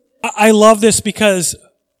I love this because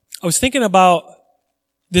I was thinking about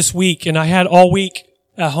this week, and I had all week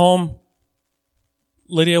at home.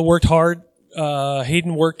 Lydia worked hard.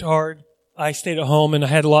 Hayden worked hard. I stayed at home, and I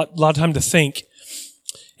had a lot of time to think.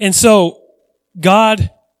 And so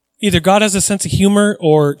either God has a sense of humor,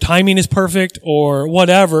 or timing is perfect, or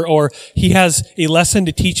whatever, or he has a lesson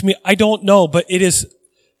to teach me. I don't know, but it is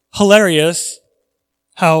hilarious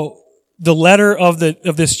how the letter of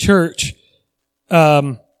this church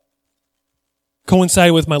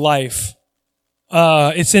coincided with my life.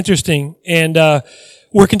 It's interesting. And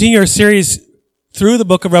we're continuing our series through the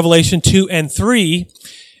book of Revelation 2 and 3.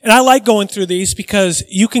 And I like going through these because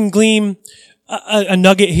you can glean a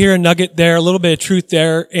nugget here, a nugget there, a little bit of truth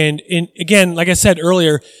there. And again, like I said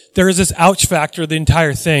earlier, there is this ouch factor of the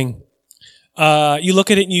entire thing. You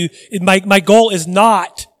look at it and my goal is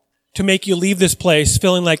not to make you leave this place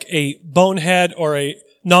feeling like a bonehead or a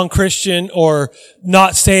non-Christian or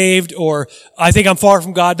not saved or I think I'm far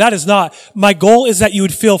from God. That is not. My goal is that you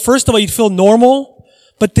would feel, first of all, you'd feel normal,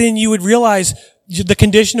 but then you would realize the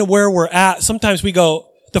condition of where we're at. Sometimes we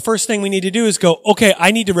go, the first thing we need to do is go, okay,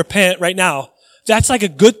 I need to repent right now. That's like a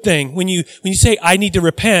good thing. When you say, I need to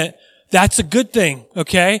repent, that's a good thing,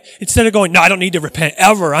 okay? Instead of going, no, I don't need to repent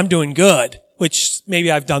ever. I'm doing good, which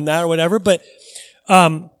maybe I've done that or whatever, but,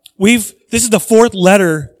 this is the fourth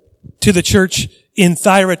letter to the church in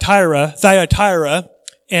Thyatira,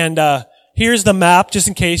 and here's the map, just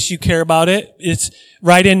in case you care about it. It's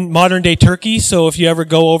right in modern day Turkey, so if you ever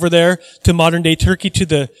go over there to modern day Turkey,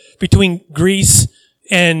 between Greece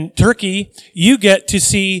and Turkey, you get to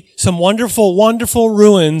see some wonderful, wonderful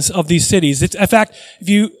ruins of these cities. In fact, if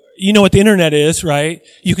you know what the internet is, right?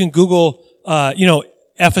 You can Google,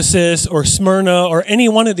 Ephesus or Smyrna or any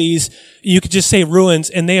one of these, you could just say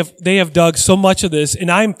ruins, and they have dug so much of this.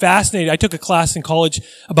 And I'm fascinated. I took a class in college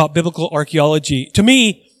about biblical archaeology. To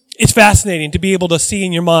me, it's fascinating to be able to see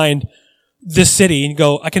in your mind this city and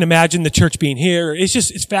go, I can imagine the church being here.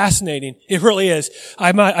 It's fascinating. It really is.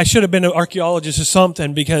 I should have been an archaeologist or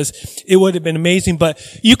something because it would have been amazing. But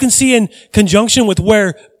you can see in conjunction with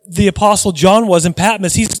where the apostle John was in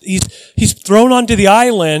Patmos, he's thrown onto the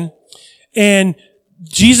island, and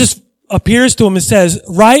Jesus appears to him and says,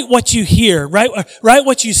 write what you hear, write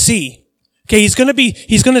what you see. Okay, he's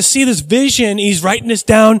gonna see this vision. He's writing this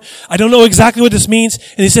down. I don't know exactly what this means.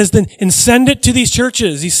 And he says, and send it to these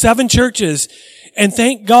churches, these 7 churches. And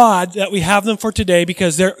thank God that we have them for today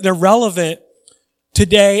because they're relevant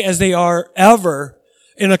today as they are ever.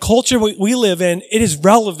 In a culture we live in, it is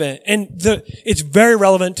relevant. And it's very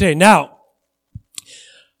relevant today. Now,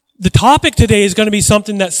 the topic today is going to be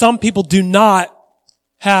something that some people do not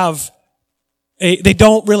they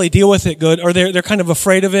don't really deal with it good, or they're kind of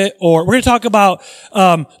afraid of it, or we're going to talk about,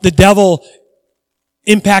 the devil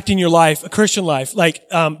impacting your life, a Christian life, like,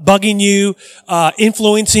 bugging you,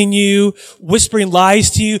 influencing you, whispering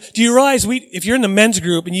lies to you. Do you realize if you're in the men's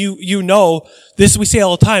group and you know this, we say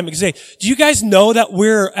all the time, do you guys know that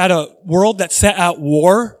we're at a world that's set at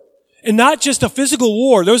war? And not just a physical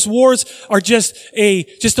war. Those wars are just a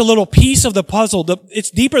little piece of the puzzle. It's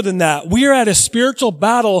deeper than that. We are at a spiritual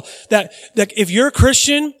battle that if you're a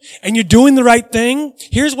Christian and you're doing the right thing,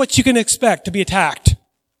 here's what you can expect: to be attacked.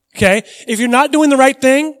 Okay? If you're not doing the right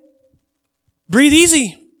thing, breathe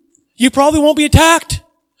easy. You probably won't be attacked.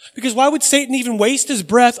 Because why would Satan even waste his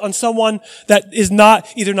breath on someone that is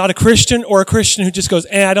either not a Christian or a Christian who just goes,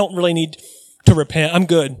 I don't really need to repent. I'm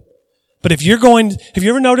good. But have you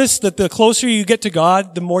ever noticed that the closer you get to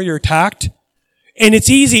God, the more you're attacked? And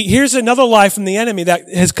it's easy. Here's another lie from the enemy that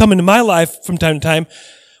has come into my life from time to time.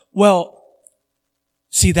 Well,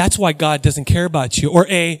 see, that's why God doesn't care about you. Or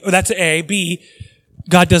that's A. B,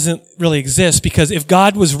 God doesn't really exist, because if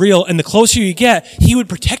God was real and the closer you get, he would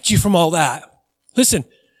protect you from all that. Listen,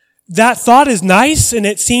 that thought is nice and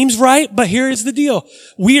it seems right, but here is the deal.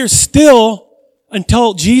 We are still,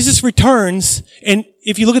 until Jesus returns, and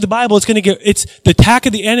if you look at the Bible, it's the attack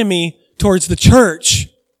of the enemy towards the church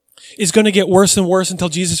is going to get worse and worse until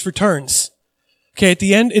Jesus returns. Okay, at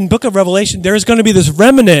the end, in book of Revelation, there's going to be this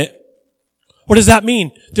remnant. What does that mean?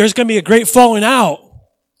 There's going to be a great falling out.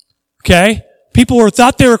 Okay? People who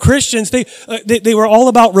thought they were Christians, they were all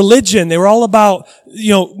about religion. They were all about,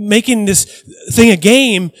 making this thing a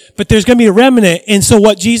game, but there's going to be a remnant. And so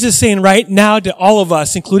what Jesus is saying right now to all of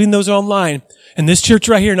us, including those online, and this church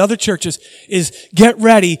right here and other churches, is get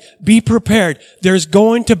ready, be prepared. There's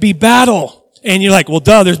going to be battle. And you're like, well,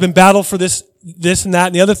 duh, there's been battle for this this and that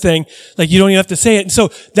and the other thing. Like, you don't even have to say it. And so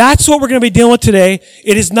that's what we're going to be dealing with today.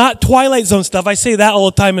 It is not Twilight Zone stuff. I say that all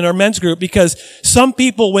the time in our men's group because some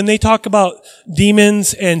people, when they talk about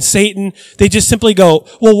demons and Satan, they just simply go,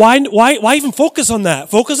 well, why even focus on that?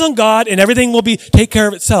 Focus on God and everything will take care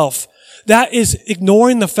of itself. That is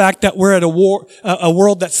ignoring the fact that we're at a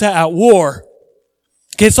world that's set at war.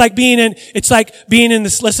 Okay, it's like being in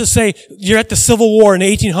this, let's just say you're at the Civil War in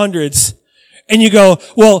the 1800s and you go,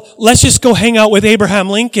 well, let's just go hang out with Abraham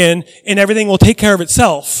Lincoln and everything will take care of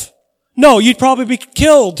itself. No, you'd probably be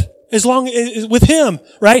killed as long as with him,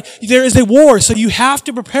 right? There is a war, so you have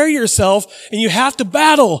to prepare yourself and you have to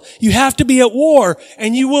battle. You have to be at war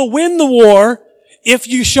and you will win the war if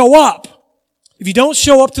you show up. If you don't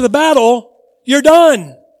show up to the battle, you're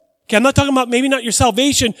done. Okay, I'm not talking about maybe not your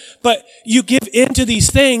salvation, but you give in to these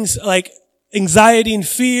things like anxiety and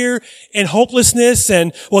fear and hopelessness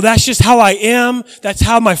and, well, that's just how I am. That's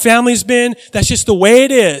how my family's been. That's just the way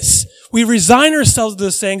it is. We resign ourselves to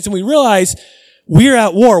those things and we realize we're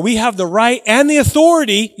at war. We have the right and the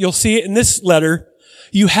authority. You'll see it in this letter.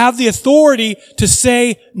 You have the authority to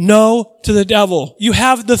say no to the devil. You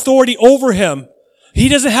have the authority over him. He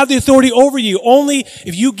doesn't have the authority over you. Only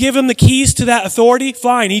if you give him the keys to that authority,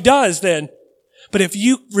 fine, he does then. But if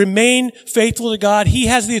you remain faithful to God, he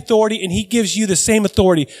has the authority and he gives you the same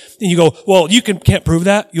authority. And you go, well, you can't prove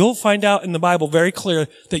that. You'll find out in the Bible very clear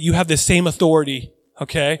that you have the same authority.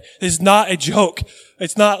 Okay? It's not a joke.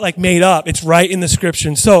 It's not like made up. It's right in the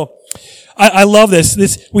scripture. So, I love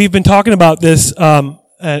this. We've been talking about this, and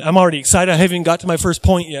I'm already excited. I haven't even got to my first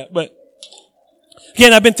point yet. But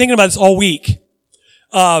again, I've been thinking about this all week.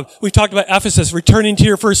 We've talked about Ephesus, returning to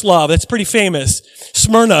your first love. That's pretty famous.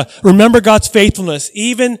 Smyrna, remember God's faithfulness,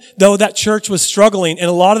 even though that church was struggling and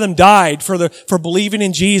a lot of them died for believing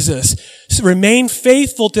in Jesus. So remain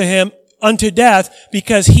faithful to him unto death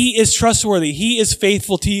because he is trustworthy. He is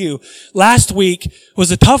faithful to you. Last week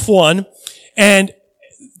was a tough one, and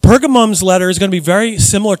Pergamum's letter is going to be very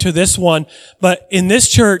similar to this one, but in this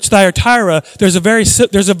church, Thyatira, there's a very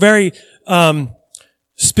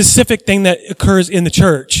specific thing that occurs in the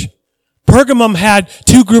church. Pergamum had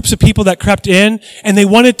two groups of people that crept in, and they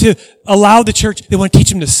wanted to allow the church, they want to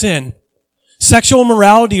teach them to sin. Sexual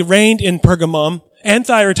immorality reigned in Pergamum and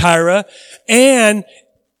Thyatira, and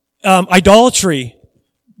idolatry.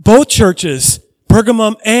 Both churches,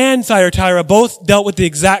 Pergamum and Thyatira, both dealt with the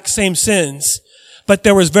exact same sins. But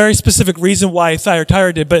there was very specific reason why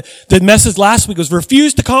Thyatira did. But the message last week was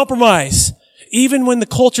refuse to compromise. Even when the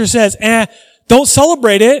culture says, don't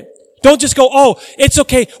celebrate it. Don't just go, oh, it's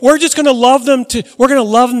okay. We're just going to love them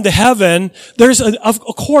to heaven. Of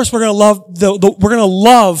course, we're going to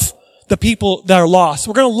love the people that are lost.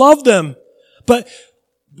 We're going to love them. But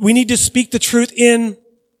we need to speak the truth in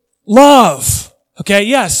love. Okay?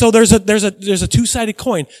 Yeah. So there's a two-sided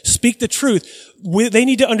coin. Speak the truth. They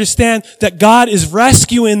need to understand that God is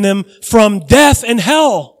rescuing them from death and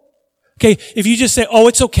hell. Okay? If you just say, oh,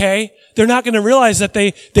 it's okay, they're not going to realize that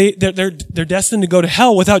they're destined to go to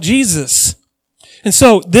hell without Jesus. And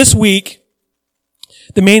so this week,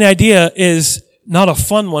 the main idea is not a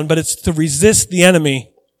fun one, but it's to resist the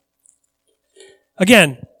enemy.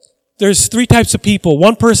 Again, there's three types of people.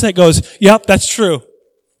 One person that goes, yep, that's true.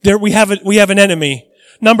 We have an enemy.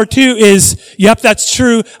 Number two is, yep, that's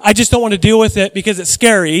true. I just don't want to deal with it because it's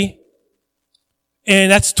scary.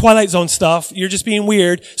 And that's Twilight Zone stuff. You're just being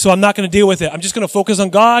weird, so I'm not going to deal with it. I'm just going to focus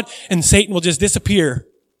on God, and Satan will just disappear.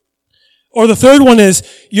 Or the third one is,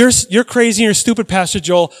 you're crazy and you're stupid, Pastor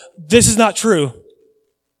Joel. This is not true.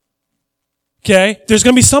 Okay? There's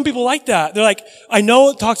going to be some people like that. They're like, I know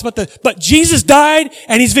it talks about but Jesus died,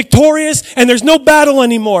 and he's victorious, and there's no battle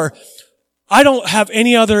anymore. I don't have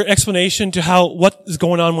any other explanation to what is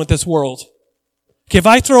going on with this world. Okay, if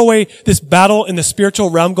I throw away this battle in the spiritual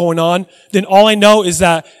realm going on, then all I know is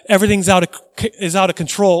that everything's out of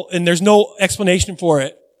control and there's no explanation for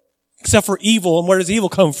it. Except for evil. And where does evil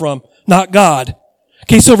come from? Not God.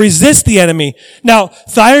 Okay, so resist the enemy. Now,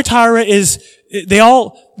 Thyatira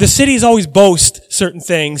the cities always boast certain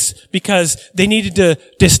things because they needed to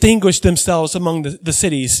distinguish themselves among the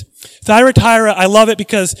cities. Thyatira, I love it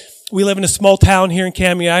because we live in a small town here in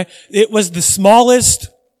Kamiah. It was the smallest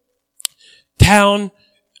town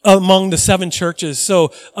among the 7 churches.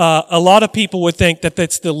 So, a lot of people would think that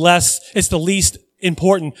it's the least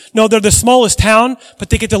important. No, they're the smallest town, but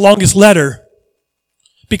they get the longest letter.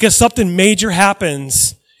 Because something major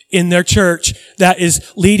happens in their church that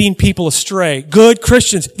is leading people astray. Good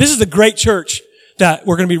Christians. This is a great church that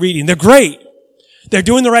we're going to be reading. They're great. They're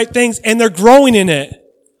doing the right things and they're growing in it.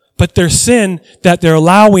 But their sin that they're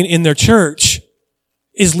allowing in their church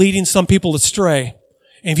is leading some people astray.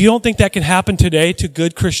 And if you don't think that can happen today to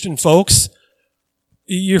good Christian folks,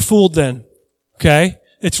 you're fooled then. Okay?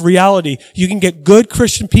 It's reality. You can get good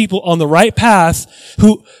Christian people on the right path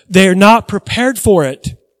who they're not prepared for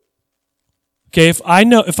it. Okay? If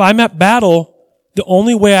I'm at battle, the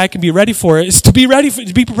only way I can be ready for it is to be ready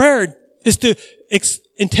to be prepared, is to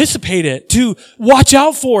anticipate it, to watch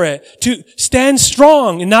out for it, to stand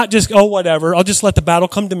strong and not just, oh, whatever, I'll just let the battle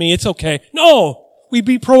come to me. It's okay. No, we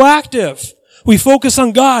be proactive. We focus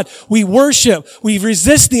on God. We worship. We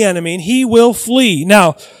resist the enemy and he will flee.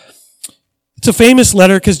 Now, it's a famous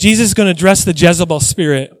letter because Jesus is going to address the Jezebel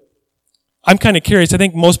spirit. I'm kind of curious. I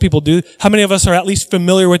think most people do. How many of us are at least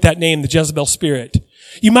familiar with that name, the Jezebel spirit?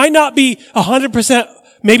 You might not be 100%,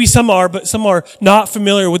 maybe some are, but some are not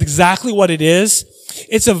familiar with exactly what it is.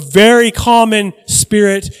 It's a very common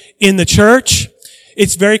spirit in the church.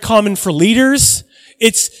 It's very common for leaders.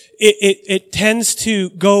 It tends to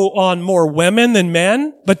go on more women than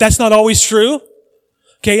men, but that's not always true.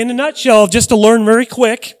 Okay, in a nutshell, just to learn very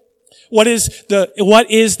quick, what is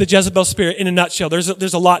the Jezebel spirit in a nutshell?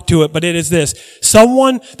 There's a lot to it, but it is this.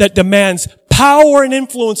 Someone that demands power and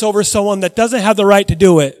influence over someone that doesn't have the right to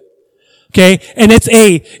do it. Okay? And it's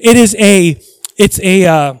a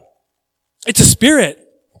spirit.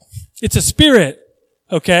 It's a spirit.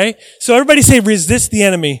 Okay? So everybody say resist the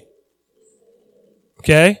enemy.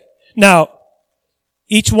 Okay? Now,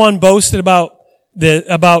 each one boasted about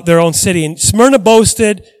their own city. And Smyrna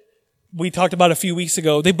boasted, we talked about a few weeks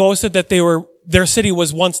ago, they boasted that their city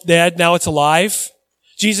was once dead, now it's alive.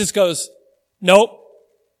 Jesus goes, nope,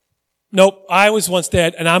 I was once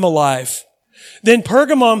dead and I'm alive. Then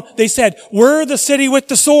Pergamum, they said, we're the city with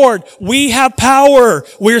the sword. We have power.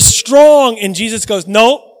 We're strong. And Jesus goes,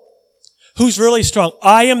 nope. Who's really strong?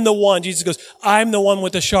 I am the one. Jesus goes, I'm the one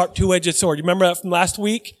with the sharp two-edged sword. You remember that from last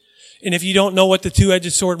week? And if you don't know what the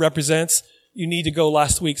two-edged sword represents, you need to go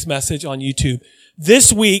last week's message on YouTube.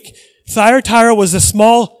 This week, Thyatira was a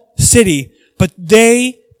small city, but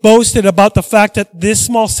they boasted about the fact that this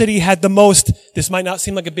small city had the most. This might not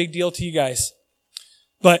seem like a big deal to you guys,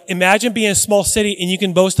 but imagine being a small city and you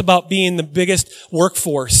can boast about being the biggest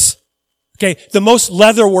workforce. Okay, the most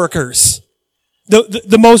leather workers,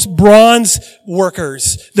 the most bronze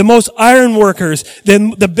workers, the most iron workers,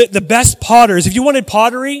 the best potters. If you wanted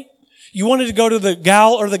pottery, you wanted to go to the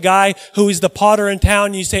gal or the guy who is the potter in town,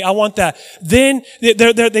 and you say, I want that. Then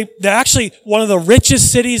they're actually one of the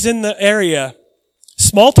richest cities in the area.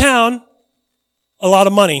 Small town, a lot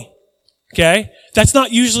of money. Okay? That's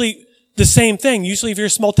not usually the same thing. Usually if you're a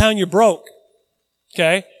small town, you're broke.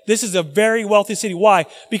 Okay? This is a very wealthy city. Why?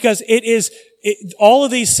 Because all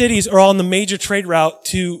of these cities are on the major trade route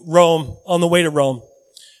to Rome, on the way to Rome.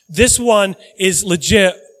 This one is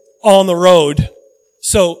legit on the road.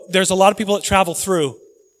 So there's a lot of people that travel through.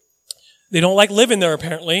 They don't like living there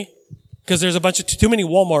apparently because there's a bunch of too many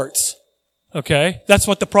Walmarts. Okay? That's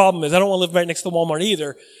what the problem is. I don't want to live right next to Walmart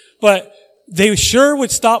either. But they sure would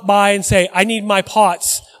stop by and say, I need my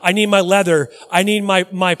pots. I need my leather. I need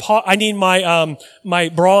my pot. I need my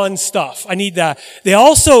bronze stuff. I need that. They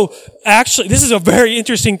also actually, this is a very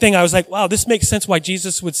interesting thing. I was like, wow, this makes sense why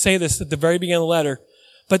Jesus would say this at the very beginning of the letter.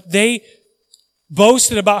 But they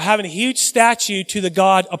boasted about having a huge statue to the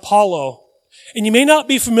god Apollo. And you may not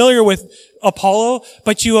be familiar with Apollo,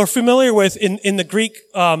 but you are familiar with, in the Greek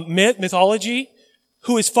mythology,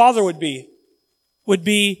 who his father would be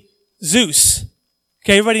Zeus.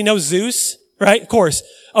 Okay, everybody knows Zeus, right? Of course.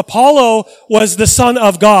 Apollo was the son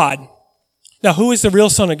of God. Now, who is the real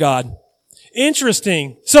son of God?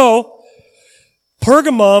 Interesting. So,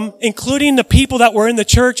 Pergamum, including the people that were in the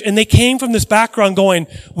church, and they came from this background going,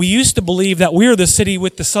 we used to believe that we're the city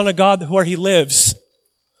with the Son of God where he lives.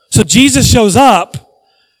 So Jesus shows up.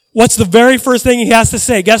 What's the very first thing he has to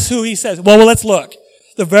say? Guess who he says? Well, let's look.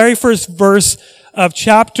 The very first verse of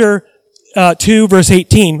chapter 2, verse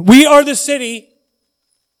 18. We are the city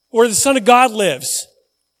where the Son of God lives.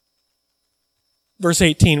 Verse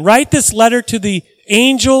 18. Write this letter to the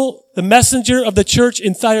angel, the messenger of the church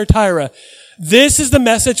in Thyatira. This is the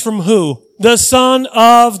message from who? The Son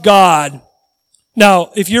of God.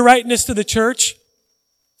 Now, if you're writing this to the church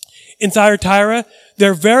in Thyatira,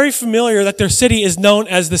 they're very familiar that their city is known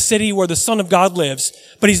as the city where the Son of God lives.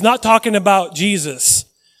 But he's not talking about Jesus.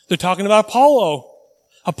 They're talking about Apollo.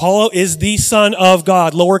 Apollo is the Son of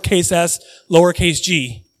God, lowercase s, lowercase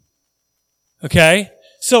g. Okay?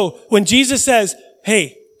 So when Jesus says,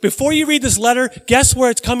 hey, before you read this letter, guess where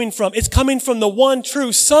it's coming from? It's coming from the one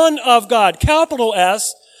true Son of God, capital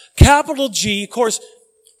S, capital G. Of course,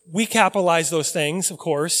 we capitalize those things, of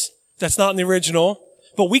course. That's not in the original.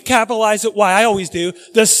 But we capitalize it, why I always do.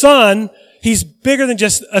 The Son, He's bigger than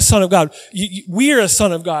just a son of God. We are a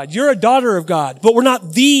son of God. You're a daughter of God, but we're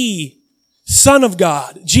not the Son of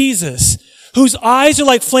God, Jesus, whose eyes are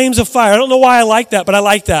like flames of fire. I don't know why I like that, but I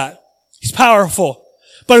like that. He's powerful.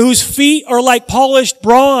 But whose feet are like polished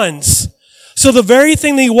bronze. So the very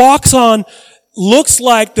thing that he walks on looks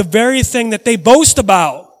like the very thing that they boast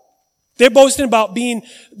about. They're boasting about being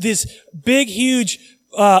this big, huge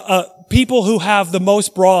people who have the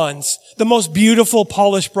most bronze, the most beautiful,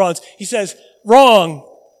 polished bronze. He says, wrong.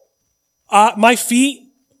 My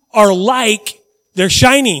feet are like, they're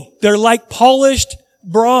shiny. They're like polished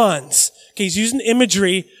bronze. Okay, he's using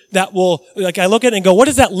imagery that will, like I look at it and go, what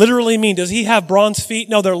does that literally mean? Does he have bronze feet?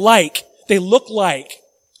 No, they're like. They look like.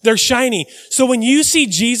 They're shiny. So when you see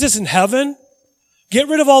Jesus in heaven, get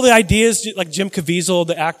rid of all the ideas, like Jim Caviezel,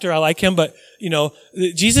 the actor, I like him, but,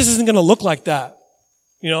 Jesus isn't going to look like that.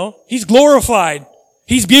 He's glorified.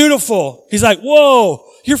 He's beautiful. He's like, whoa,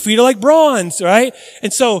 your feet are like bronze, right?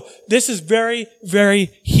 And so this is very,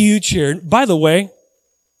 very huge here. By the way,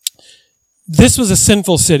 this was a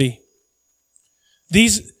sinful city.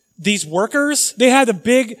 These workers, they had a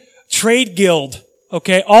big trade guild.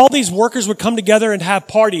 Okay, all these workers would come together and have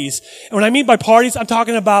parties. And when I mean by parties, I'm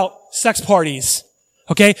talking about sex parties.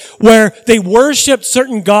 Okay, where they worshiped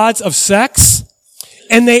certain gods of sex,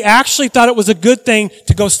 and they actually thought it was a good thing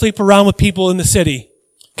to go sleep around with people in the city.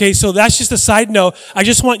 Okay, so that's just a side note. I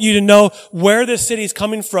just want you to know where this city is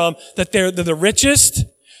coming from, that they're the richest,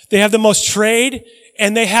 they have the most trade,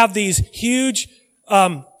 and they have these huge,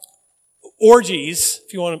 orgies,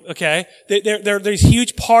 if you want to, okay? There's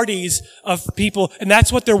huge parties of people, and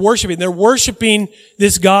that's what they're worshiping. They're worshiping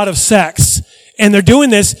this god of sex. And they're doing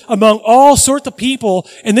this among all sorts of people,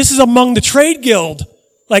 and this is among the trade guild.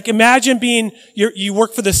 Like imagine you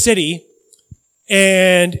work for the city,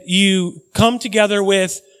 and you come together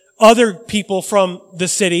with other people from the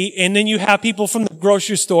city, and then you have people from the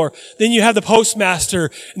grocery store, then you have the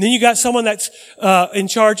postmaster, and then you got someone that's in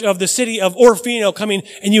charge of the city of Orofino coming,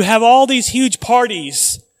 and you have all these huge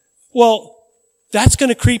parties. Well, that's going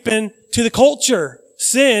to creep into the culture.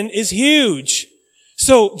 Sin is huge.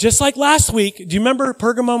 So just like last week, do you remember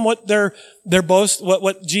Pergamum, what their boast,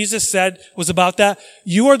 what Jesus said was about that?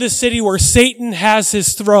 You are the city where Satan has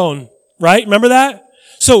his throne, right? Remember that?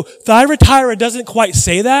 So Thyatira doesn't quite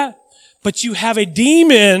say that, but you have a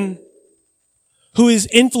demon who is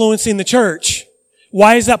influencing the church.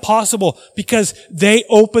 Why is that possible? Because they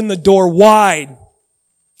open the door wide.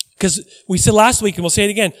 Because we said last week, and we'll say it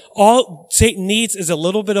again, all Satan needs is a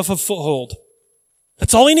little bit of a foothold.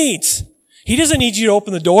 That's all he needs. He doesn't need you to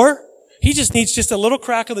open the door. He just needs just a little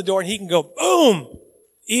crack of the door and he can go boom,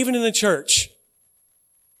 even in the church.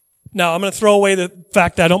 Now, I'm going to throw away the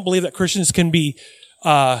fact that I don't believe that Christians can be,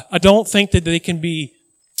 I don't think that they can be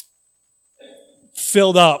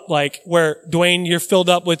filled up, like where, Dwayne,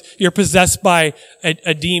 you're possessed by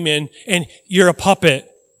a demon and you're a puppet,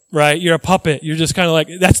 right? You're a puppet. You're just kind of like,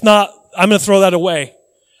 I'm going to throw that away.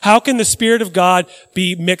 How can the Spirit of God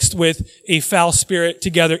be mixed with a foul spirit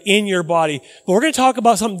together in your body? But we're going to talk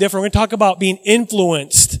about something different. We're going to talk about being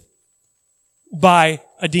influenced by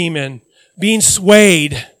a demon, being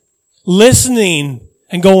swayed, listening,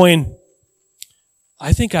 and going,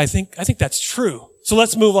 I think that's true. So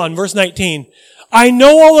let's move on. Verse 19. I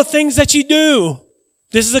know all the things that you do.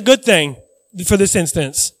 This is a good thing for this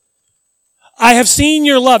instance. I have seen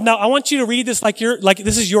your love. Now, I want you to read this like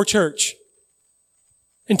this is your church.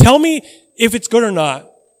 And tell me if it's good or not.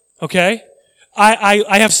 Okay? I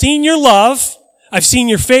have seen your love. I've seen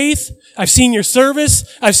your faith. I've seen your service.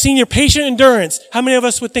 I've seen your patient endurance. How many of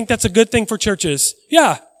us would think that's a good thing for churches?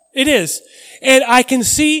 Yeah, it is. And I can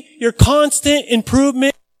see your constant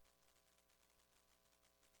improvement.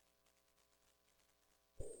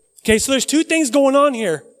 Okay, so there's two things going on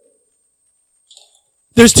here.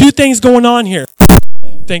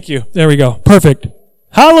 Thank you. There we go. Perfect.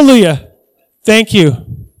 Hallelujah. Thank you.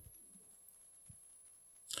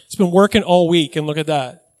 It's been working all week, and look at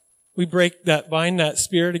that. We bind that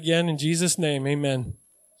spirit again in Jesus' name. Amen.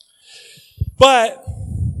 But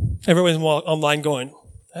everyone's online going,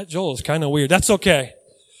 that Joel is kind of weird. That's okay.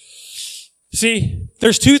 See,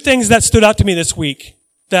 there's two things that stood out to me this week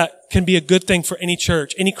that can be a good thing for any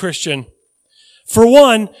church, any Christian. For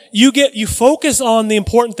one, you focus on the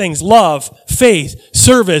important things: love, faith,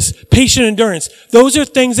 service, patient endurance. Those are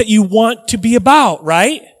things that you want to be about,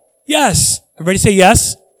 right? Yes. Everybody say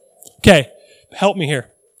yes? Okay. Help me here.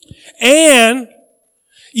 And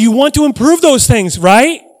you want to improve those things,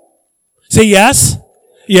 right? Say yes.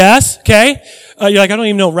 Yes. Okay. You're like, I don't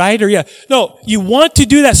even know, right? Or yeah. No, you want to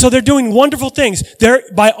do that. So they're doing wonderful things. They're,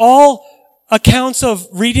 by all accounts of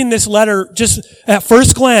reading this letter just at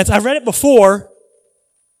first glance. I read it before,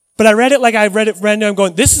 but I read it like I read it random. I'm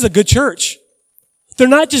going, this is a good church. They're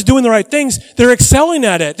not just doing the right things. They're excelling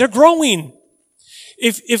at it. They're growing.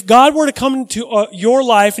 If God were to come into your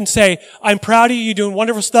life and say, I'm proud of you, you're doing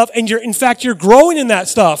wonderful stuff, and in fact, you're growing in that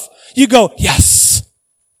stuff, you go, yes.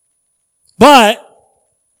 But,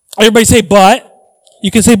 everybody say but. You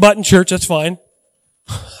can say but in church, that's fine.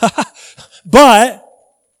 But,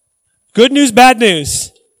 good news, bad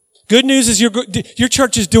news. Good news is your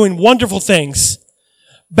church is doing wonderful things.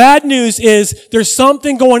 Bad news is there's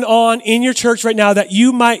something going on in your church right now that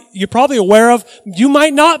you're probably aware of. You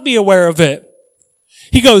might not be aware of it.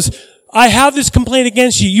 He goes, I have this complaint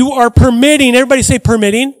against you. You are permitting, everybody say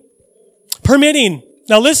permitting. Permitting.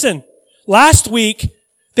 Now listen, last week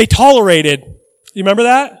they tolerated. You remember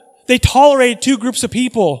that? They tolerated two groups of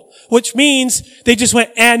people, which means they just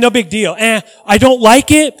went, no big deal. I don't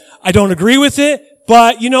like it. I don't agree with it,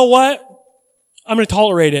 but you know what? I'm going to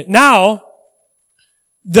tolerate it. Now,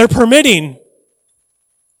 they're permitting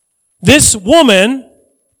this woman,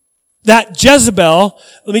 that Jezebel.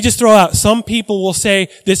 Let me just throw out, some people will say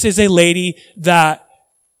this is a lady that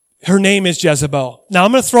her name is Jezebel. Now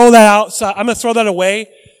I'm going to throw that out. I'm going to throw that away.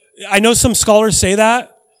 I know some scholars say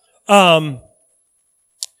that. I'm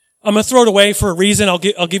going to throw it away for a reason. I'll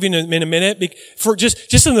give you in a minute. For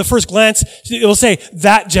just in the first glance, it will say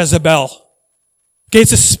that Jezebel. Okay,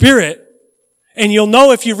 it's a spirit. And you'll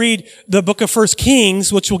know if you read the book of 1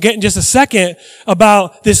 Kings, which we'll get in just a second,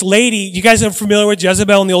 about this lady. You guys are familiar with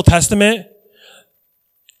Jezebel in the Old Testament?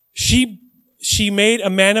 She made a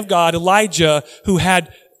man of God, Elijah, who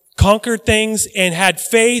had conquered things and had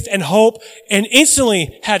faith and hope and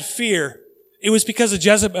instantly had fear. It was because of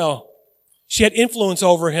Jezebel. She had influence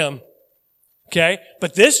over him. Okay?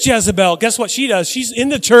 But this Jezebel, guess what she does? She's in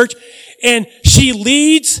the church and she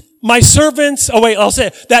leads my servants, I'll say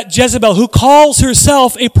it, that Jezebel who calls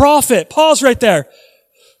herself a prophet. Pause right there.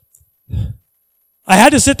 I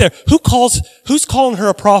had to sit there. Who's calling her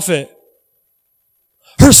a prophet?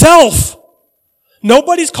 Herself.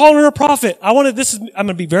 Nobody's calling her a prophet. I'm going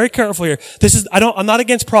to be very careful here. I'm not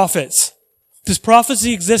against prophets. Does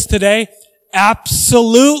prophecy exist today?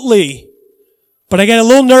 Absolutely. But I get a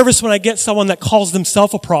little nervous when I get someone that calls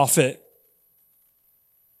themselves a prophet.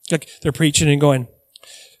 Like they're preaching and going,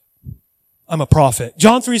 I'm a prophet.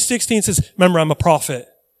 John 3:16 says, remember, I'm a prophet.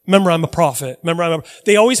 Remember, I'm a prophet.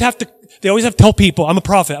 They always have to tell people, I'm a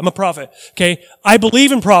prophet. I'm a prophet. Okay? I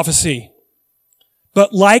believe in prophecy.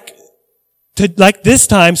 But like this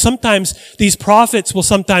time, sometimes these prophets will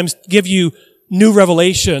sometimes give you new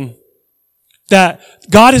revelation that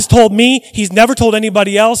God has told me. He's never told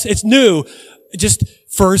anybody else. It's new. Just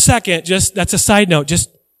for a second, that's a side note. Just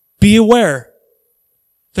be aware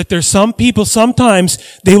that there's some people, sometimes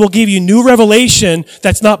they will give you new revelation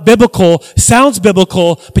that's not biblical, sounds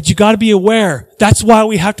biblical, but you gotta be aware. That's why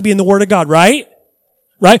we have to be in the Word of God, right?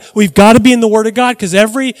 Right? We've gotta be in the Word of God, because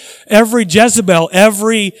every Jezebel,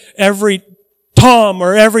 every Tom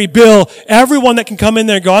or every Bill, everyone that can come in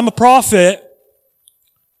there and go, I'm a prophet.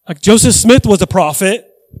 Like Joseph Smith was a prophet.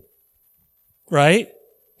 Right?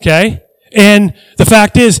 Okay? And the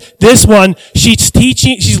fact is, this one,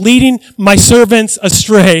 she's leading my servants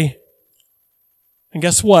astray. And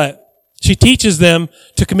guess what? She teaches them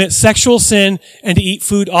to commit sexual sin and to eat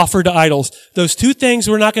food offered to idols. Those two things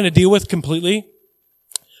we're not going to deal with completely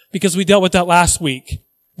because we dealt with that last week.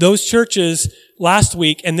 Those churches last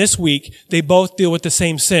week and this week, they both deal with the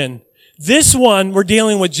same sin. This one, we're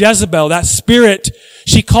dealing with Jezebel, that spirit.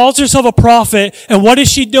 She calls herself a prophet, and what is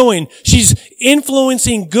she doing? She's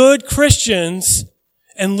influencing good Christians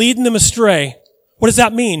and leading them astray. What does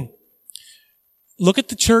that mean? Look at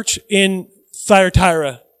the church in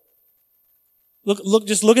Thyatira.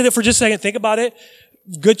 Just look at it for just a second. Think about it.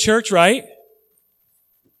 Good church, right?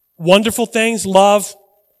 Wonderful things, love,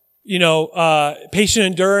 patient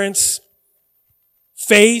endurance,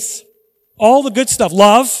 faith, all the good stuff,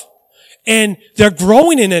 love. And they're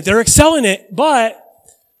growing in it. They're excelling it. But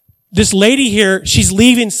this lady here, she's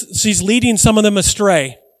leading some of them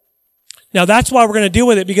astray. Now that's why we're going to deal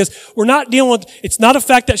with it, because we're not dealing with, it's not a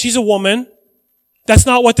fact that she's a woman. That's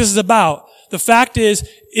not what this is about. The fact is,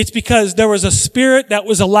 it's because there was a spirit that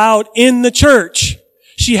was allowed in the church.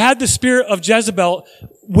 She had the spirit of Jezebel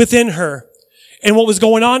within her. And what was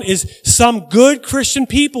going on is some good Christian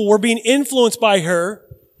people were being influenced by her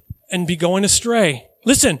and be going astray.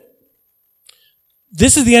 Listen.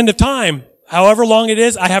 This is the end of time. However long it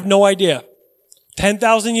is, I have no idea.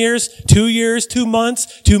 10,000 years, 2 years, 2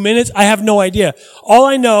 months, 2 minutes. I have no idea. All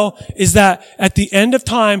I know is that at the end of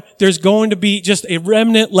time, there's going to be just a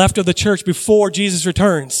remnant left of the church before Jesus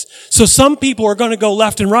returns. So some people are going to go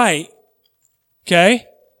left and right. Okay?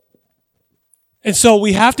 And so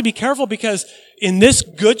we have to be careful because in this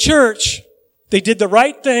good church, they did the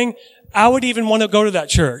right thing. I would even want to go to that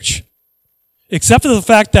church. Except for the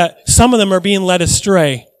fact that some of them are being led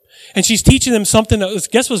astray. And she's teaching them something that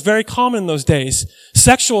was very common in those days.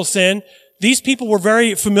 Sexual sin. These people were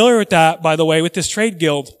very familiar with that, by the way, with this trade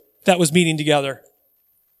guild that was meeting together.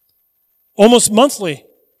 Almost monthly.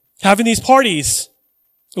 Having these parties.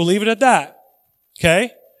 We'll leave it at that.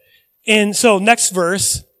 Okay? And so next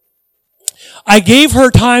verse. I gave her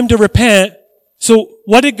time to repent. So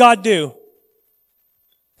what did God do?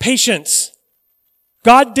 Patience.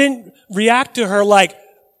 God didn't react to her like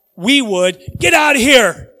we would. Get out of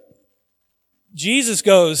here. Jesus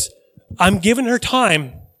goes, I'm giving her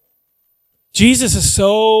time. Jesus is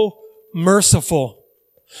so merciful.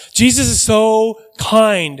 Jesus is so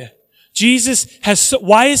kind.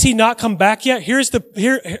 Why has he not come back yet? Here's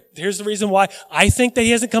the reason why I think that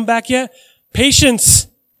he hasn't come back yet. Patience.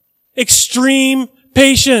 Extreme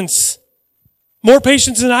patience. More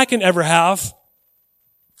patience than I can ever have.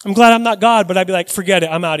 I'm glad I'm not God, but I'd be like, forget it.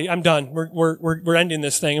 I'm out. I'm done. We're ending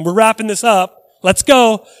this thing and we're wrapping this up. Let's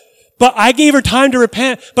go. But I gave her time to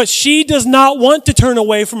repent, but she does not want to turn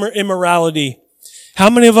away from her immorality. How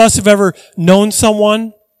many of us have ever known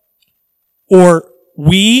someone or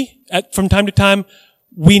from time to time,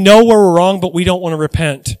 we know where we're wrong, but we don't want to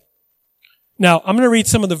repent. Now, I'm going to read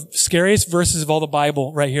some of the scariest verses of all the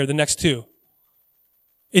Bible right here, the next two.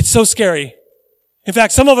 It's so scary. In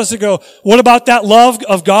fact, some of us would go, what about that love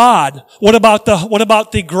of God? What about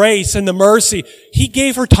the grace and the mercy? He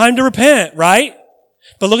gave her time to repent, right?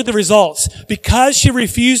 But look at the results. Because she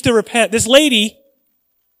refused to repent, this lady,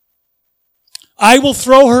 I will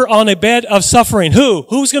throw her on a bed of suffering. Who?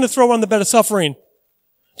 Who's going to throw her on the bed of suffering?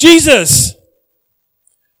 Jesus.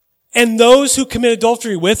 And those who commit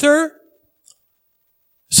adultery with her.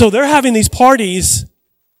 So they're having these parties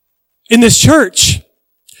in this church.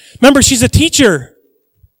 Remember, she's a teacher.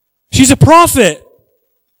 She's a prophet.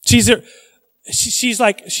 She's a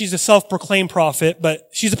self-proclaimed prophet, but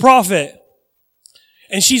she's a prophet.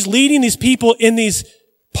 And she's leading these people in these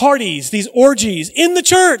parties, these orgies in the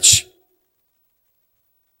church.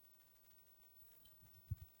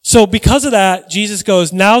 So because of that, Jesus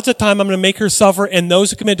goes, now's the time I'm going to make her suffer, and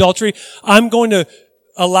those who commit adultery, I'm going to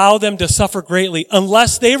allow them to suffer greatly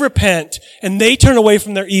unless they repent and they turn away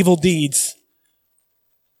from their evil deeds.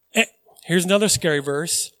 And here's another scary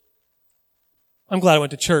verse. I'm glad I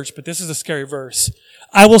went to church, but this is a scary verse.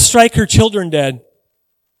 I will strike her children dead.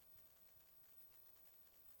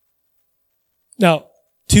 Now,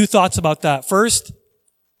 2 thoughts about that. First,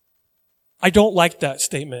 I don't like that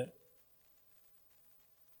statement.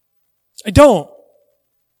 I don't.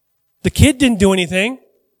 The kid didn't do anything.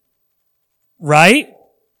 Right?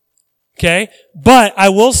 Okay? But I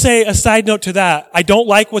will say a side note to that. I don't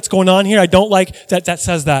like what's going on here. I don't like that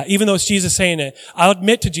says that. Even though it's Jesus saying it. I'll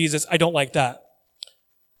admit to Jesus, I don't like that.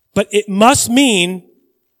 But it must mean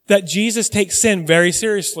that Jesus takes sin very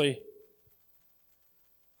seriously.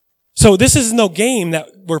 So this is no game that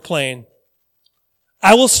we're playing.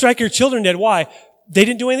 I will strike your children dead. Why? They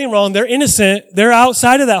didn't do anything wrong. They're innocent. They're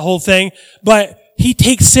outside of that whole thing. But he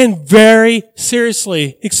takes sin very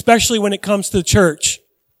seriously, especially when it comes to the church.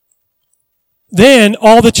 Then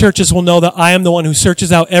all the churches will know that I am the one who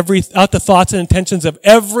searches out the thoughts and intentions of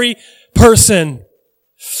every person.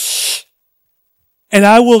 And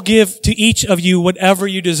I will give to each of you whatever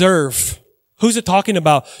you deserve. Who's it talking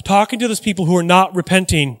about? Talking to those people who are not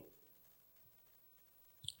repenting.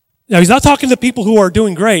 Now, he's not talking to people who are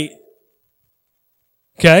doing great.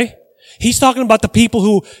 Okay? He's talking about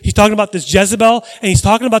he's talking about this Jezebel, and he's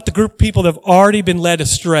talking about the group of people that have already been led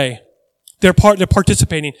astray. They're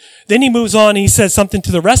participating. Then he moves on and he says something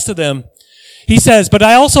to the rest of them. He says, but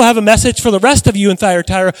I also have a message for the rest of you in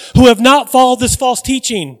Thyatira who have not followed this false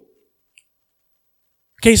teaching.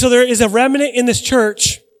 Okay, so there is a remnant in this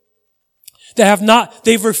church that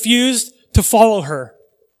they've refused to follow her.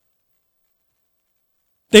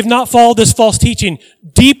 They've not followed this false teaching.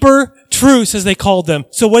 Deeper truths, as they called them.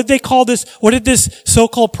 So what did they call this? What did this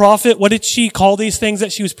so-called prophet, what did she call these things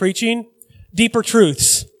that she was preaching? Deeper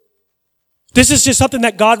truths. This is just something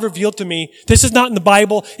that God revealed to me. This is not in the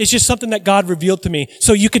Bible. It's just something that God revealed to me.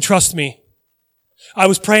 So you can trust me. I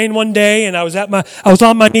was praying one day and I was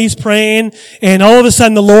on my knees praying, and all of a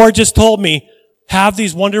sudden the Lord just told me, have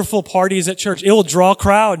these wonderful parties at church. It will draw a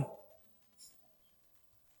crowd.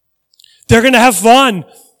 They're going to have fun.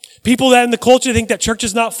 People that in the culture think that church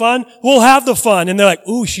is not fun, will have the fun. And they're like,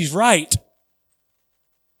 ooh, she's right.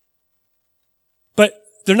 But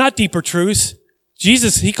they're not deeper truths.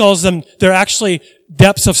 Jesus, he calls them, they're actually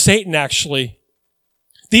depths of Satan, actually.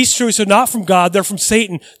 These truths are not from God, they're from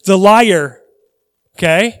Satan, the liar.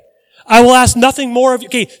 Okay? I will ask nothing more of you.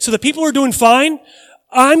 Okay, so the people who are doing fine,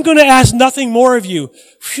 I'm going to ask nothing more of you.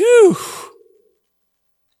 Phew.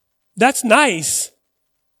 That's nice.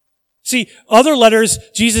 See, other letters,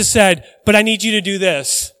 Jesus said, but I need you to do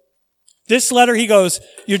this. This letter, he goes,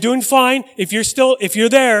 you're doing fine. If you're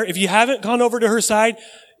there, if you haven't gone over to her side,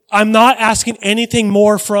 I'm not asking anything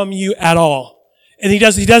more from you at all. And he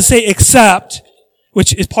does say except,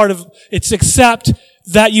 which is part of, it's except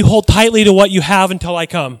that you hold tightly to what you have until I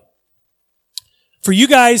come. For you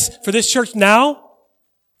guys, for this church now,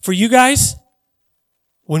 for you guys,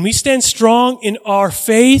 when we stand strong in our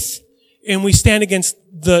faith and we stand against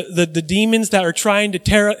the demons that are trying to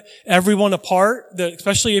tear everyone apart,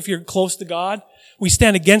 especially if you're close to God, we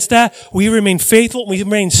stand against that. We remain faithful. We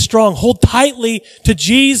remain strong. Hold tightly to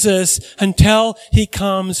Jesus until he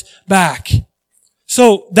comes back.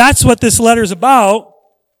 So that's what this letter is about.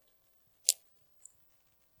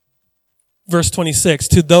 Verse 26,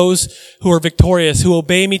 to those who are victorious, who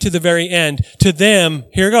obey me to the very end, to them,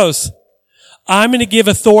 here it goes, I'm going to give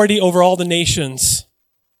authority over all the nations.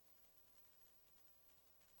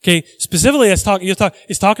 Okay, specifically, it's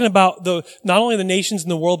talking about not only the nations in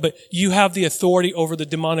the world, but you have the authority over the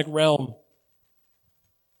demonic realm.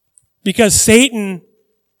 Because Satan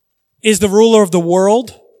is the ruler of the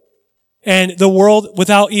world, and the world,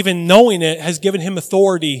 without even knowing it, has given him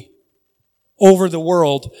authority over the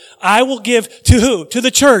world. I will give to who? To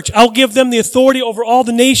the church. I'll give them the authority over all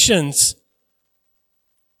the nations.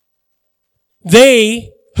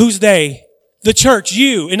 Who's they? The church,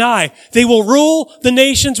 you and I. They will rule the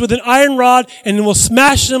nations with an iron rod and will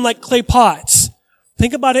smash them like clay pots.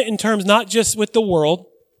 Think about it in terms not just with the world,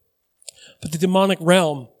 but the demonic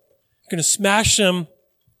realm. You're going to smash them.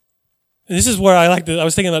 And this is where I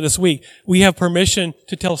was thinking about this week. We have permission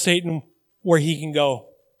to tell Satan where he can go.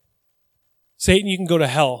 Satan, you can go to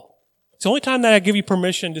hell. It's the only time that I give you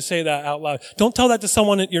permission to say that out loud. Don't tell that to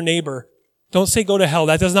someone, your neighbor. Don't say go to hell.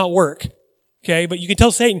 That does not work. Okay? But you can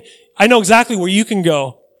tell Satan, I know exactly where you can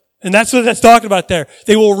go. And that's what that's talking about there.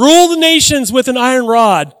 They will rule the nations with an iron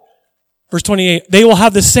rod. Verse 28. They will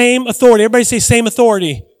have the same authority. Everybody say same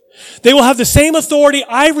authority. They will have the same authority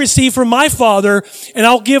I received from my Father, and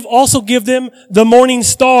I'll also give them the morning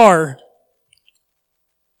star.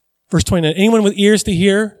 Verse 29. Anyone with ears to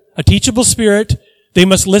hear, a teachable spirit, they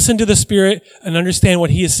must listen to the Spirit and understand what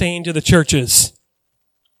he is saying to the churches.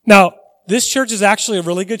 Now, this church is actually a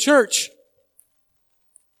really good church.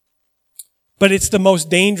 But it's the most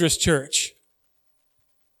dangerous church.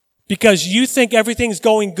 Because you think everything's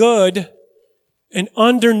going good, and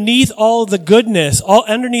underneath all the goodness,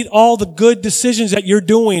 underneath all the good decisions that you're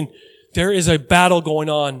doing, there is a battle going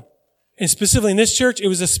on. And specifically in this church, it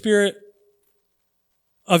was a spirit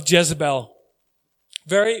of Jezebel.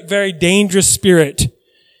 Very, very dangerous spirit.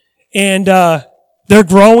 And they're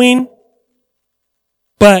growing,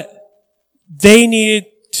 but they needed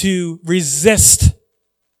to resist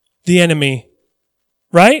the enemy.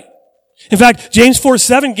 Right? In fact, James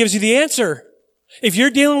 4:7 gives you the answer. If you're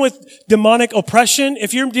dealing with demonic oppression,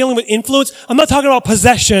 if you're dealing with influence, I'm not talking about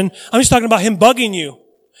possession. I'm just talking about him bugging you.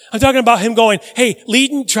 I'm talking about him going, hey,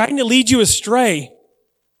 trying to lead you astray.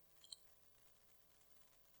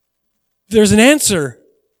 There's an answer.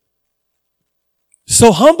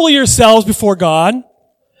 So humble yourselves before God.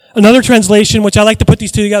 Another translation, which I like to put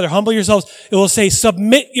these two together, humble yourselves, it will say,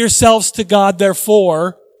 submit yourselves to God,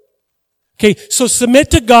 therefore. Okay, so submit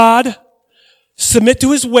to God, submit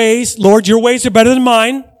to his ways. Lord, your ways are better than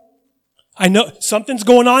mine. I know something's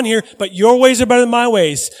going on here, but your ways are better than my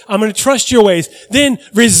ways. I'm going to trust your ways. Then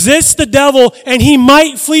resist the devil and he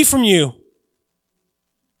might flee from you.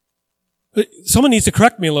 Someone needs to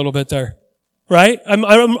correct me a little bit there, right? I'm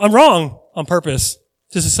wrong on purpose.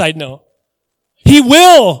 Just a side note. He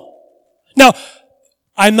will. Now,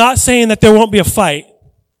 I'm not saying that there won't be a fight.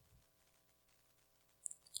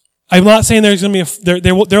 I'm not saying there's going to be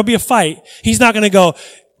there'll be a fight. He's not going to go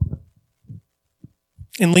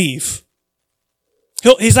and leave.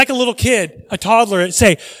 He's like a little kid, a toddler.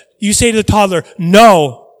 You say to the toddler,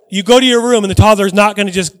 no. You go to your room and the toddler's not going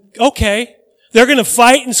to just, okay. They're going to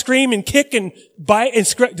fight and scream and kick and bite and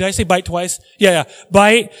scratch. Did I say bite twice? Yeah.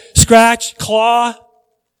 Bite, scratch, claw,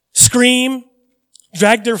 scream,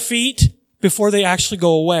 drag their feet before they actually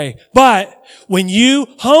go away. But when you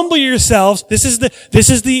humble yourselves, this is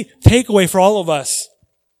the takeaway for all of us.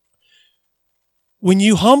 when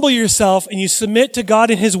you humble yourself and you submit to God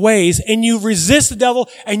in His ways and you resist the devil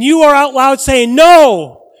and you are out loud saying,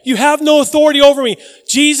 no, you have no authority over me.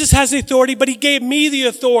 Jesus has the authority, but He gave me the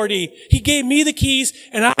authority. He gave me the keys,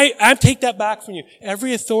 and I take that back from you.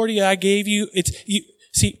 Every authority I gave you,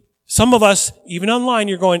 see, some of us, even online,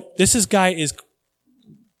 you're going, this guy is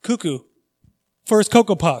cuckoo for his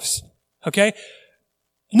Cocoa Puffs. Okay?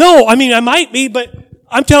 No, I mean, I might be, but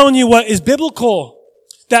I'm telling you what is biblical.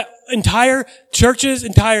 That entire churches,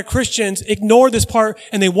 entire Christians ignore this part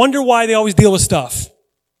and they wonder why they always deal with stuff.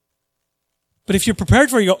 But if you're prepared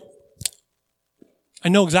for it, you go, I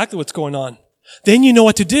know exactly what's going on. Then you know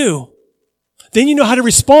what to do. Then you know how to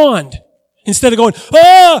respond. Instead of going,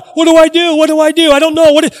 what do I do? What do I do? I don't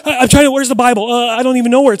know. I'm trying to, where's the Bible? I don't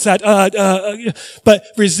even know where it's at. But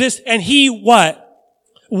resist, and He what?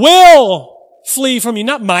 Will flee from you,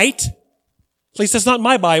 not might. At least that's not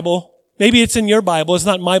my Bible. Maybe it's in your Bible. It's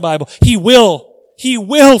not in my Bible. He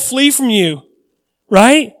will flee from you.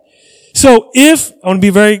 Right? So I want to be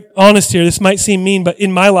very honest here, this might seem mean, but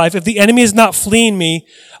in my life, if the enemy is not fleeing me,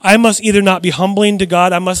 I must either not be humbling to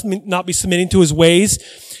God, I must not be submitting to His ways,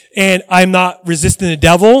 and I'm not resisting the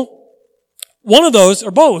devil. One of those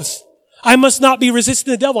or both. I must not be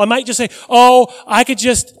resisting the devil. I might just say, I could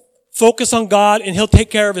just focus on God and He'll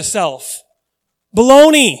take care of Himself.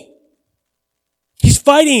 Baloney. He's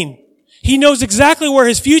fighting. He knows exactly where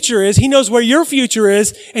his future is. He knows where your future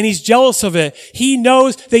is, and He's jealous of it. He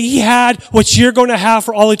knows that He had what you're going to have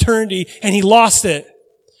for all eternity, and He lost it.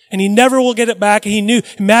 And He never will get it back. And He knew.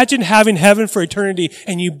 Imagine having heaven for eternity,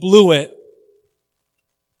 and you blew it.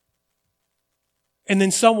 And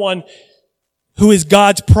then someone who is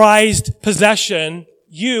God's prized possession,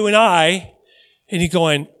 you and I, and you're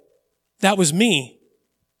going, that was me.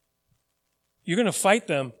 You're going to fight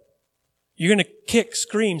them. You're going to kick,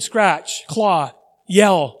 scream, scratch, claw,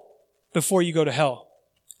 yell before you go to hell.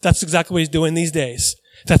 That's exactly what He's doing these days.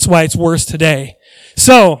 That's why it's worse today.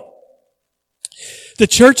 So, the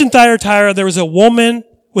church in Thyatira, there was a woman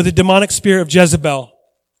with a demonic spirit of Jezebel.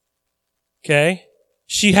 Okay?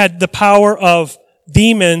 She had the power of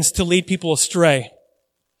demons to lead people astray.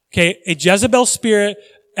 Okay? A Jezebel spirit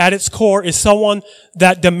at its core is someone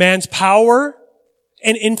that demands power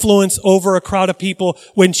and influence over a crowd of people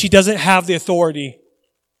when she doesn't have the authority.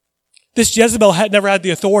 This Jezebel had never had the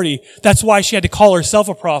authority. That's why she had to call herself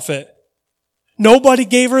a prophet. Nobody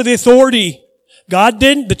gave her the authority. God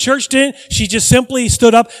didn't. The church didn't. She just simply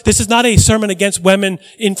stood up. This is not a sermon against women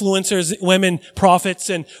influencers, women prophets.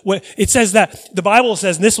 And it says that, the Bible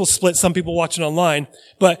says, and this will split some people watching online,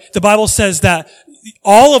 but the Bible says that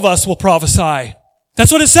all of us will prophesy.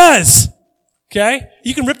 That's what it says. Okay?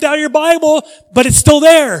 You can rip it out of your Bible, but it's still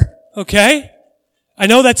there. Okay? I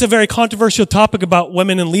know that's a very controversial topic about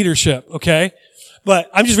women in leadership. Okay? But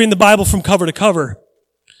I'm just reading the Bible from cover to cover.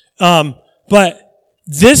 But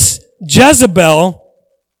this Jezebel,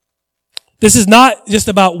 this is not just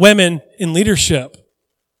about women in leadership.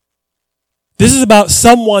 This is about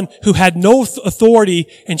someone who had no authority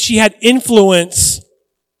and she had influence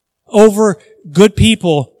over good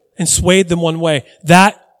people and swayed them one way.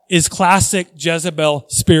 That is classic Jezebel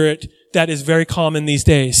spirit that is very common these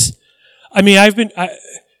days. I mean,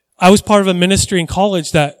 I was part of a ministry in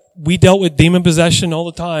college that we dealt with demon possession all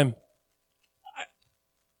the time.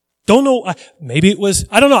 Don't know, maybe it was,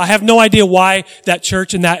 I don't know, I have no idea why that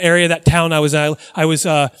church in that area, that town I was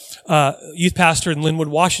youth pastor in Linwood,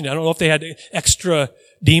 Washington. I don't know if they had extra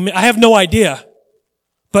demon. I have no idea.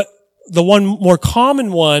 But the one more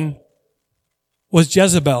common one was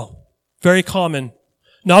Jezebel. Very common.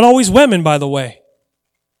 Not always women, by the way.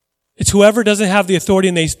 It's whoever doesn't have the authority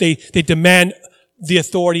and they demand the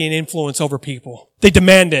authority and influence over people. They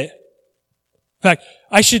demand it. In fact,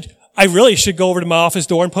 I really should go over to my office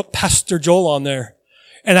door and put Pastor Joel on there.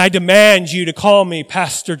 And I demand you to call me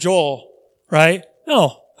Pastor Joel, right?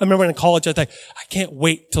 No. I remember in college I thought, I can't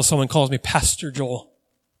wait till someone calls me Pastor Joel.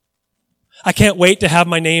 I can't wait to have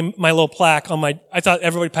my name, my little plaque on I thought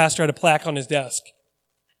every pastor had a plaque on his desk.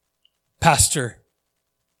 Pastor.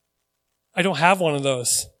 I don't have one of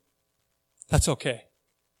those. That's okay.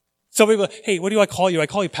 Some people, hey, what do I call you? I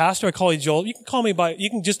call you Pastor, I call you Joel. You can call me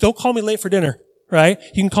don't call me late for dinner, right?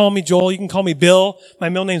 You can call me Joel, you can call me Bill. My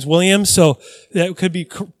middle name's William, so that could be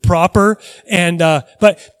proper. And,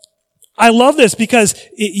 but I love this because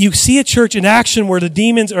you see a church in action where the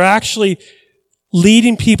demons are actually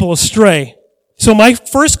leading people astray. So my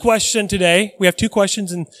first question today, we have two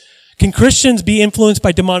questions, and can Christians be influenced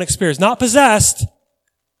by demonic spirits? Not possessed.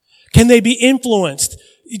 Can they be influenced?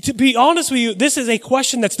 To be honest with you, this is a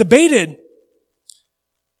question that's debated.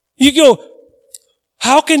 You go,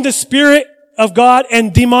 how can the Spirit of God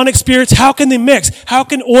and demonic spirits, how can they mix? How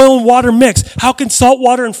can oil and water mix? How can salt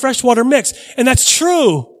water and fresh water mix? And that's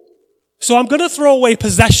true. So I'm going to throw away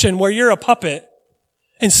possession where you're a puppet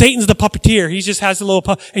and Satan's the puppeteer. He just has a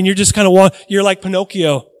little and you're just kind of you're like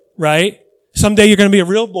Pinocchio, right? Someday you're going to be a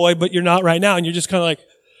real boy, but you're not right now. And you're just kind of like,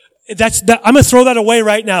 I'm going to throw that away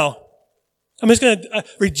right now. I'm just going to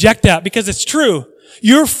reject that because it's true.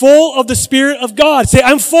 You're full of the Spirit of God. Say,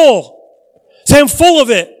 I'm full. Say, I'm full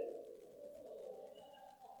of it.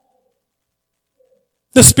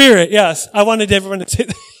 The Spirit, yes. I wanted everyone to say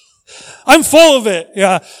that. I'm full of it.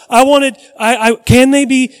 Yeah. Can they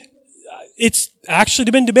be, it's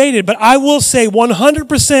actually been debated, but I will say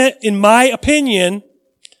 100% in my opinion,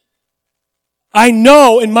 I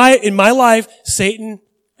know in my life, Satan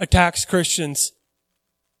attacks Christians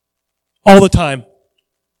all the time.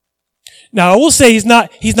 Now I will say he's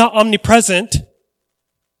not omnipresent.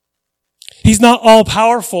 He's not all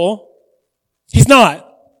powerful. He's not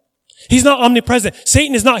omnipresent.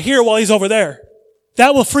 Satan is not here while he's over there.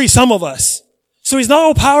 That will free some of us. So he's not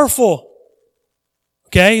all powerful.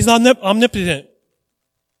 Okay? He's not omnipotent,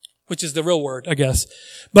 which is the real word, I guess.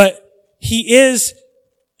 But he is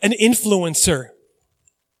an influencer.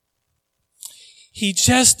 He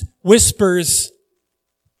just whispers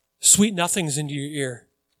sweet nothings into your ear.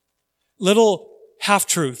 Little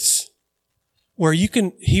half-truths where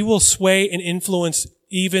he will sway and influence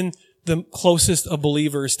even the closest of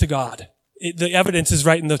believers to God. The evidence is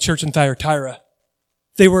right in the church in Thyatira.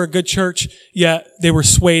 They were a good church, yet they were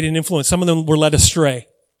swayed and influenced. Some of them were led astray.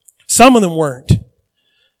 Some of them weren't.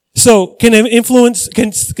 So can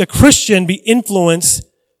a Christian be influenced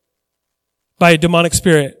by a demonic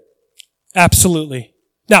spirit? Absolutely.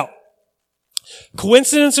 Now,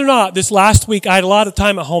 coincidence or not, this last week I had a lot of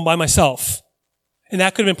time at home by myself. And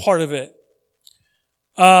that could have been part of it.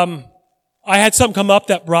 I had something come up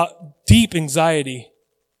that brought deep anxiety.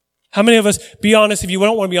 How many of us, be honest, if you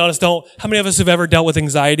don't want to be honest, don't. How many of us have ever dealt with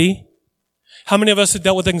anxiety? How many of us have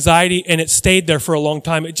dealt with anxiety and it stayed there for a long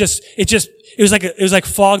time? It was like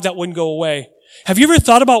fog that wouldn't go away. Have you ever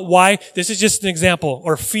thought about why, this is just an example,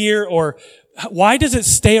 or fear, or why does it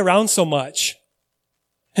stay around so much?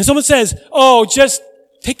 And someone says, oh, just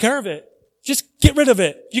take care of it. Just get rid of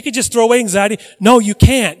it. You could just throw away anxiety. No, you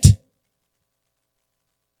can't.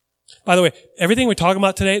 By the way, everything we're talking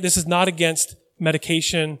about today, this is not against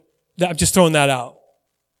medication. I'm just throwing that out.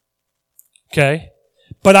 Okay?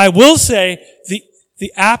 But I will say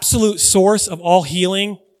the absolute source of all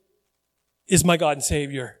healing is my God and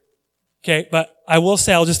Savior. Okay? But I will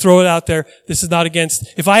say, I'll just throw it out there. This is not against,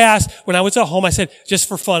 if I asked, when I was at home, I said, just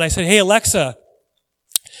for fun, I said, hey, Alexa,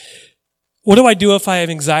 what do I do if I have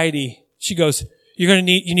anxiety? She goes, you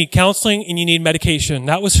need counseling and you need medication.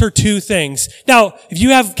 That was her two things. Now, if you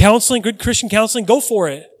have counseling, good Christian counseling, go for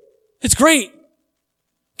it. It's great.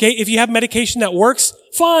 Okay, if you have medication that works,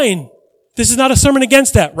 fine. This is not a sermon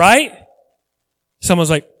against that, right? Someone's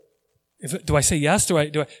like, do I say yes? Do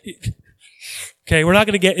I? Okay, we're not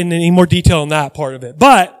going to get into any more detail on that part of it.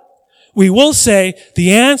 But we will say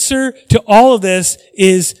the answer to all of this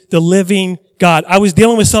is the living God. I was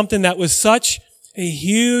dealing with something that was such a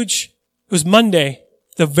huge, it was Monday,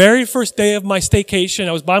 the very first day of my staycation.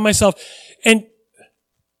 I was by myself, and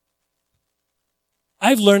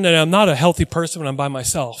I've learned that I'm not a healthy person when I'm by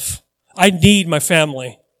myself. I need my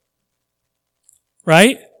family.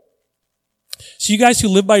 Right? So you guys who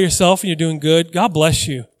live by yourself and you're doing good, God bless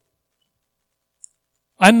you.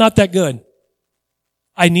 I'm not that good.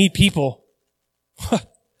 I need people.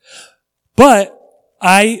 But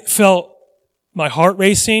I felt my heart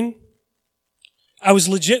racing. I was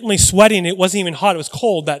legitimately sweating. It wasn't even hot. It was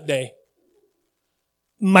cold that day.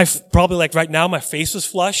 Probably like right now, my face was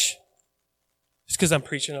flush. It's because I'm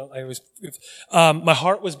preaching. My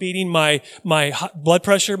heart was beating, my blood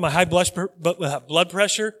pressure, my high blood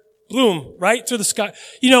pressure, boom, right through the sky.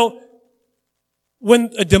 You know,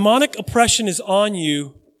 when a demonic oppression is on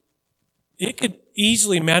you, it could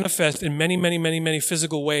easily manifest in many, many, many, many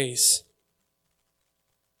physical ways.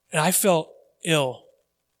 And I felt ill.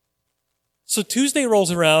 So Tuesday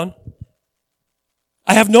rolls around.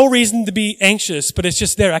 I have no reason to be anxious, but it's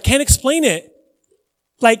just there. I can't explain it.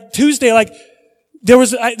 Like Tuesday, there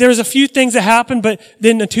was a few things that happened, but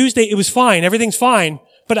then on Tuesday it was fine. Everything's fine.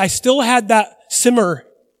 But I still had that simmer.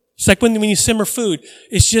 It's like when you simmer food.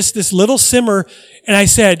 It's just this little simmer. And I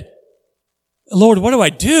said, Lord, what do I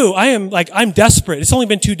do? I'm desperate. It's only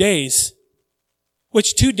been 2 days.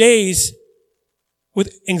 Which 2 days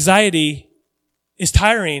with anxiety is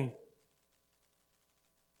tiring.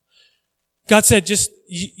 God said,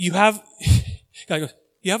 you have an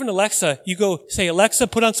Alexa. You go say, Alexa,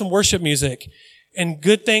 put on some worship music. And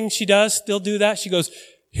good thing she does still do that. She goes,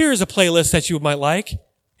 here's a playlist that you might like.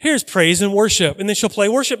 Here's praise and worship. And then she'll play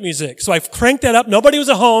worship music. So I cranked that up. Nobody was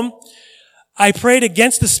at home. I prayed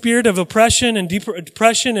against the spirit of oppression and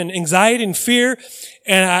depression and anxiety and fear.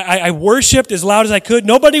 And I worshiped as loud as I could.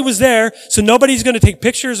 Nobody was there. So nobody's going to take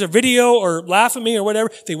pictures or video or laugh at me or whatever.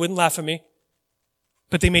 They wouldn't laugh at me.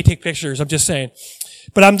 But they may take pictures. I'm just saying.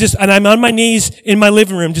 But I'm on my knees in my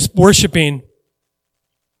living room just worshiping.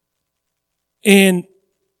 And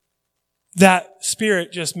that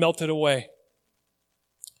spirit just melted away.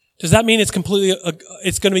 Does that mean it's going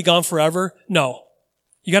to be gone forever? No.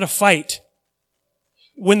 You got to fight.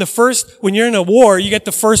 When you're in a war, you get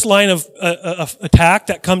the first line of attack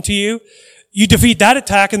that come to you. You defeat that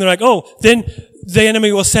attack and they're like, oh, then the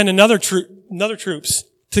enemy will send another troops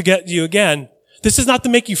to get you again. This is not to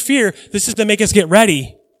make you fear. This is to make us get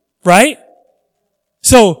ready. Right?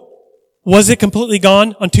 So, was it completely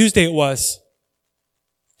gone? On Tuesday it was.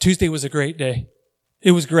 Tuesday was a great day.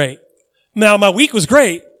 It was great. Now, my week was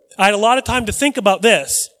great. I had a lot of time to think about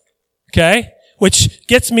this. Okay? Which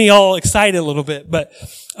gets me all excited a little bit. But,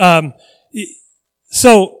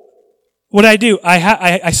 so, what I do,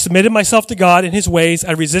 I submitted myself to God in His ways.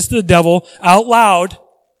 I resisted the devil out loud.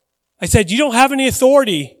 I said, you don't have any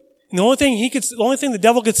authority. And the only thing the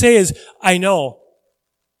devil could say is, I know.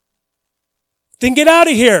 Then get out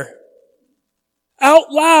of here. Out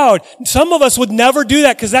loud. Some of us would never do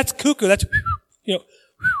that because that's cuckoo. That's,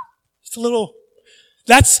 it's a little,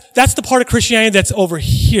 that's the part of Christianity that's over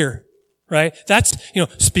here, right? That's,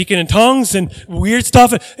 speaking in tongues and weird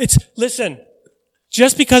stuff. Listen,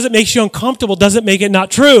 just because it makes you uncomfortable doesn't make it not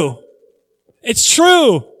true. It's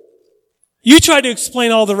true. You try to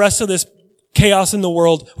explain all the rest of this chaos in the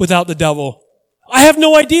world without the devil. I have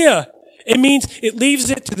no idea. It means it leaves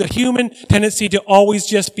it to the human tendency to always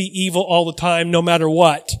just be evil all the time, no matter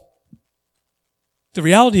what. The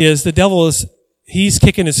reality is the devil he's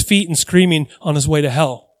kicking his feet and screaming on his way to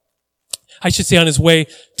hell. I should say on his way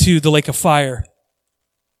to the lake of fire.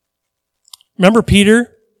 Remember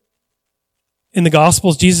Peter? In the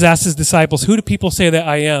Gospels, Jesus asked his disciples, who do people say that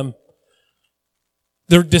I am?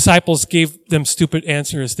 Their disciples gave them stupid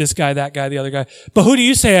answers. This guy, that guy, the other guy. But who do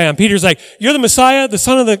you say I am? Peter's like, you're the Messiah, the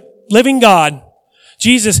Son of the living God.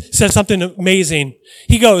 Jesus says something amazing.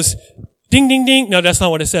 He goes, ding, ding, ding. No, that's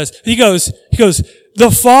not what it says. He goes,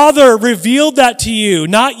 the Father revealed that to you,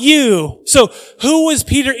 not you. So who was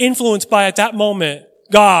Peter influenced by at that moment?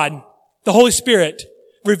 God. The Holy Spirit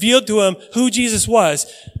revealed to him who Jesus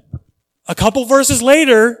was. A couple verses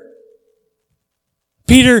later,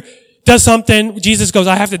 Peter does something. Jesus goes,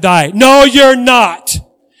 I have to die. No, you're not.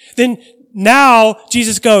 Then now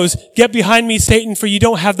Jesus goes, get behind me, Satan, for you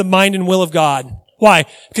don't have the mind and will of God. Why?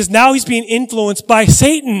 Because now he's being influenced by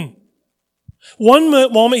Satan. One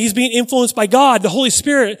moment he's being influenced by God. The Holy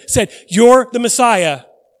Spirit said, you're the Messiah.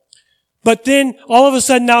 But then all of a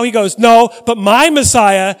sudden now he goes, no, but my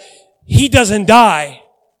Messiah, he doesn't die.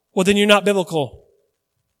 Well, then you're not biblical.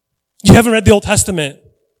 You haven't read the Old Testament.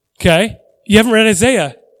 Okay? You haven't read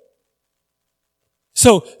Isaiah.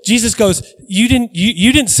 So Jesus goes, you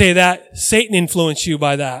didn't say that. Satan influenced you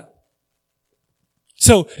by that.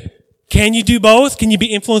 So can you do both? Can you be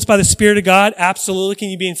influenced by the Spirit of God? Absolutely. Can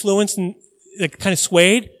you be influenced and kind of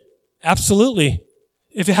swayed? Absolutely.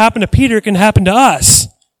 If it happened to Peter, it can happen to us.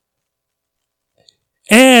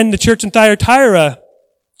 And the church in Thyatira,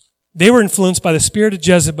 they were influenced by the spirit of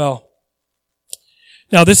Jezebel.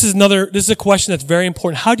 Now this is a question that's very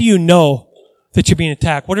important. How do you know that you're being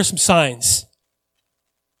attacked? What are some signs?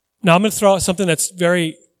 Now I'm going to throw out something that's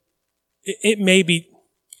it may be,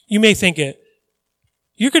 you may think it.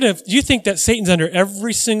 You think that Satan's under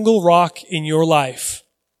every single rock in your life.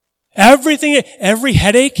 Everything, every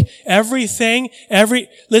headache, everything,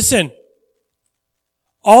 listen.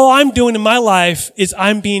 All I'm doing in my life is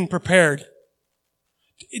I'm being prepared.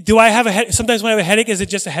 Do I have sometimes when I have a headache, is it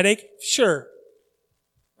just a headache? Sure.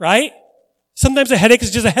 Right? Sometimes a headache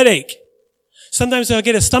is just a headache. Sometimes I'll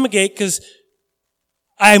get a stomach ache because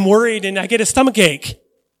I'm worried and I get a stomach ache.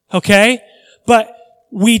 Okay? But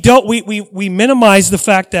we minimize the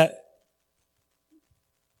fact that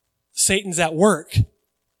Satan's at work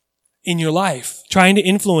in your life, trying to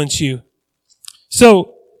influence you.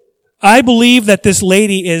 So, I believe that this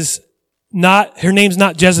lady her name's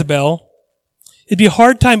not Jezebel. It'd be a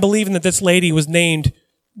hard time believing that this lady was named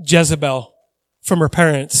Jezebel from her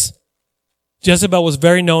parents. Jezebel was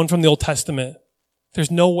very known from the Old Testament. There's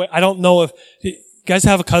no way, I don't know if, you guys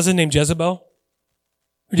have a cousin named Jezebel?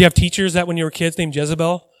 Or do you have teachers that when you were kids named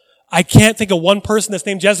Jezebel? I can't think of one person that's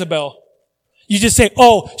named Jezebel. You just say,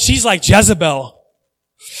 oh, she's like Jezebel.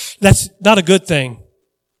 That's not a good thing.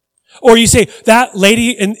 Or you say, that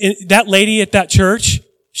lady that lady at that church,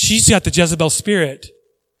 she's got the Jezebel spirit.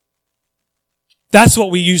 That's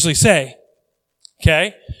what we usually say.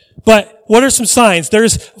 Okay? But what are some signs?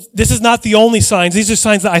 This is not the only signs. These are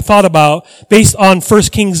signs that I thought about based on 1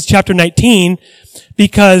 Kings chapter 19,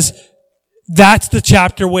 because that's the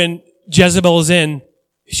chapter when Jezebel is in.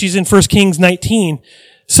 She's in 1 Kings 19.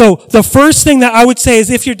 So the first thing that I would say is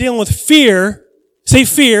if you're dealing with fear, say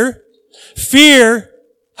fear. Fear,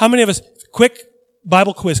 how many of us, quick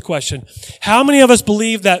Bible quiz question. How many of us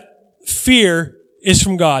believe that fear is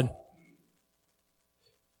from God?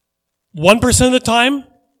 1% of the time?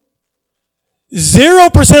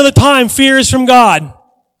 0% of the time, fear is from God.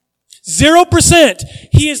 0%.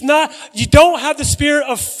 He is not, you don't have the spirit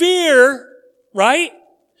of fear, right?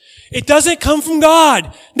 It doesn't come from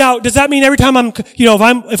God. Now, does that mean every time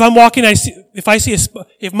if I'm walking,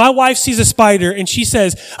 if my wife sees a spider and she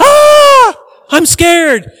says, I'm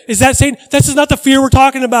scared. Is that saying, this is not the fear we're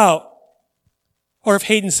talking about? Or if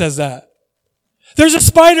Hayden says that. There's a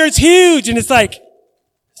spider, it's huge, and it's like,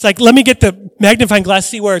 let me get the magnifying glass,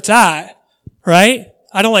 see where it's at. Right?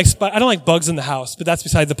 I don't like bugs in the house, but that's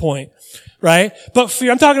beside the point. Right? But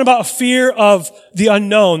fear, I'm talking about a fear of the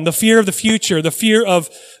unknown, the fear of the future, the fear of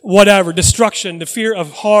whatever, destruction, the fear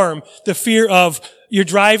of harm, the fear of you're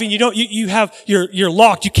driving, you're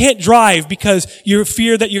locked. You can't drive because you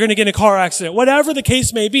fear that you're going to get in a car accident. Whatever the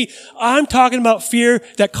case may be, I'm talking about fear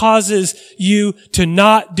that causes you to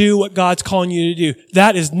not do what God's calling you to do.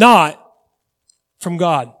 That is not from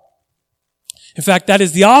God. In fact, that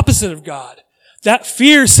is the opposite of God. That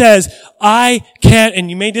fear says, I can't, and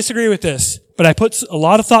you may disagree with this, but I put a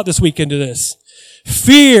lot of thought this week into this.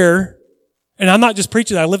 Fear, and I'm not just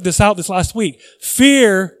preaching, I lived this out this last week.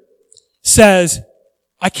 Fear says,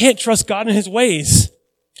 I can't trust God in His ways.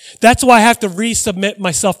 That's why I have to resubmit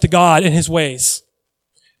myself to God in His ways.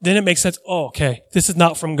 Then it makes sense. Oh, okay. This is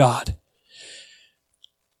not from God.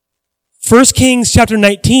 1 Kings chapter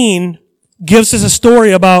 19 gives us a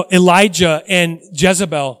story about Elijah and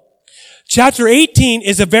Jezebel. Chapter 18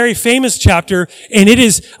 is a very famous chapter, and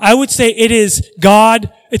I would say it is God,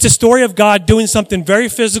 it's a story of God doing something very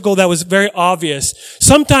physical that was very obvious.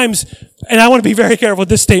 Sometimes, and I want to be very careful with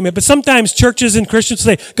this statement, but sometimes churches and Christians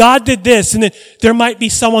say, God did this, and then there might be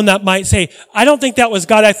someone that might say, I don't think that was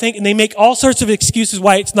God, I think, and they make all sorts of excuses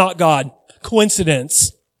why it's not God.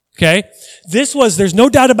 Coincidence. Okay? There's no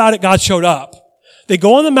doubt about it, God showed up. They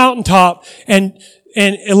go on the mountaintop, and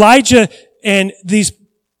Elijah and these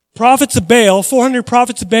prophets of Baal, 400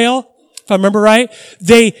 prophets of Baal, if I remember right,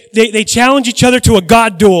 they challenge each other to a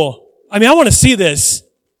God duel. I mean, I want to see this.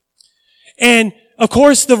 And of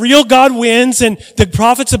course, the real God wins, and the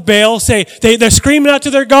prophets of Baal say, they're screaming out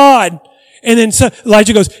to their God. And then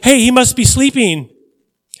Elijah goes, hey, he must be sleeping.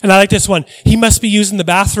 And I like this one. He must be using the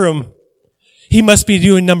bathroom. He must be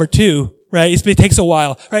doing number 2. Right? It takes a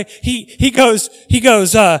while, right? He goes,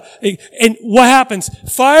 and what happens?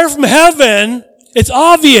 Fire from heaven. It's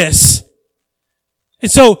obvious.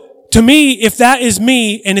 And so, to me, if that is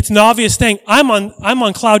me and it's an obvious thing, I'm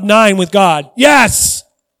on cloud 9 with God. Yes!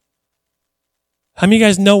 How many of you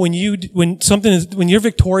guys know when you're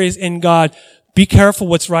victorious in God, be careful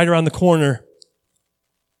what's right around the corner.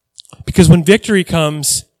 Because when victory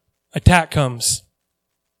comes, attack comes.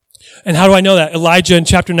 And how do I know that? Elijah in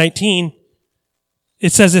chapter 19,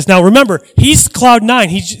 it says this. Now remember, he's cloud 9.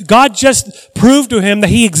 God just proved to him that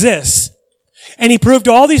he exists. And he proved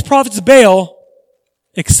to all these prophets of Baal,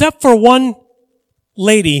 except for one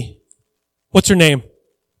lady. What's her name?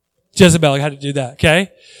 Jezebel. I had to do that.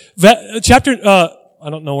 Okay. Chapter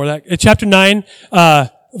 9,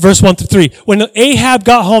 verse 1 through 3. When Ahab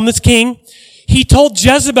got home, this king, he told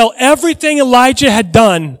Jezebel everything Elijah had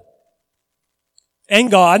done. And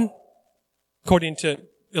God, according to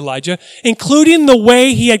Elijah, including the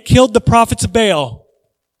way he had killed the prophets of Baal.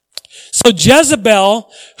 So Jezebel,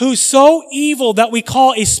 who's so evil that we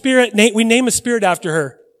call a spirit, we name a spirit after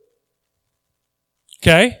her.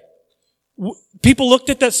 Okay? People looked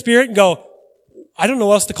at that spirit and go, I don't know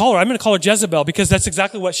what else to call her. I'm going to call her Jezebel because that's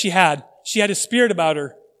exactly what she had. She had a spirit about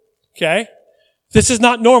her. Okay? This is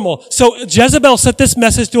not normal. So Jezebel sent this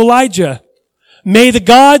message to Elijah. May the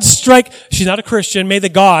gods strike, she's not a Christian, may the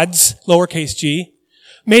gods, lowercase g,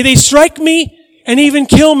 may they strike me and even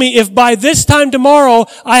kill me if by this time tomorrow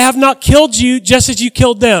I have not killed you just as you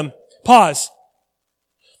killed them. Pause.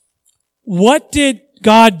 What did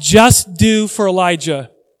God just do for Elijah?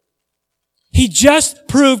 He just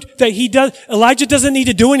proved that Elijah doesn't need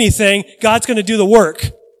to do anything. God's going to do the work.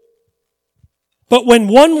 But when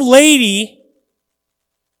one lady,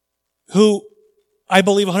 who I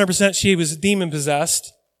believe 100% she was demon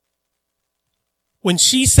possessed, When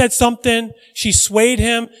she said something, she swayed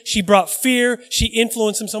him, she brought fear, she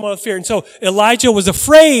influenced him somewhat with fear. And so Elijah was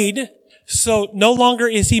afraid, so no longer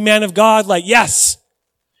is he man of God like, yes,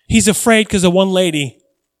 he's afraid because of one lady.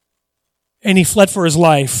 And he fled for his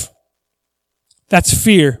life. That's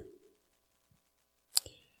fear.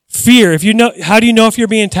 Fear. How do you know if you're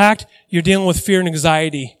being attacked? You're dealing with fear and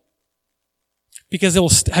anxiety. Because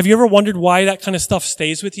have you ever wondered why that kind of stuff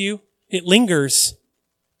stays with you? It lingers.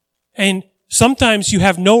 And sometimes you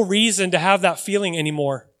have no reason to have that feeling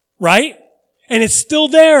anymore, right? And it's still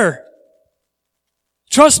there.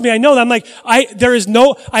 Trust me, I know that. I'm like, I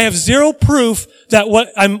have zero proof that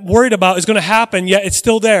what I'm worried about is going to happen, yet it's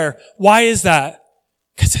still there. Why is that?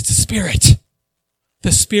 Because it's a spirit.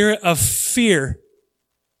 The spirit of fear.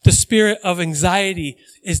 The spirit of anxiety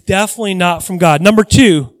is definitely not from God. Number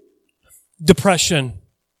 2, depression.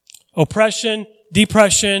 Oppression,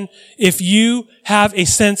 depression. If you have a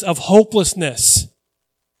sense of hopelessness.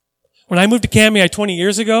 When I moved to Cami 20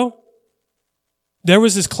 years ago, there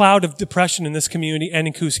was this cloud of depression in this community and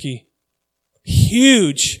in Kuski.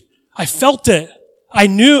 Huge. I felt it. I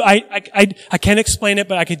knew, I can't explain it,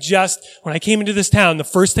 but I could when I came into this town, the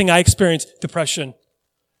first thing I experienced, depression.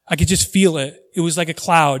 I could just feel it. It was like a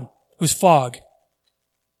cloud. It was fog.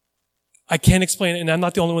 I can't explain it, and I'm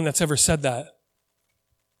not the only one that's ever said that.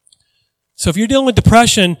 So if you're dealing with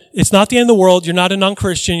depression, it's not the end of the world. You're not a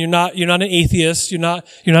non-Christian. You're not an atheist. You're not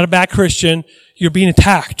a bad Christian. You're being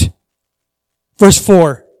attacked. Verse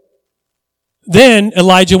 4. Then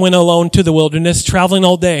Elijah went alone to the wilderness, traveling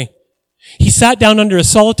all day. He sat down under a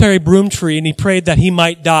solitary broom tree and he prayed that he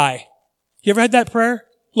might die. You ever had that prayer?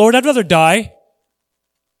 Lord, I'd rather die.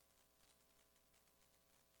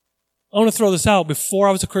 I want to throw this out. Before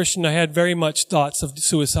I was a Christian, I had very much thoughts of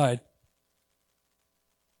suicide.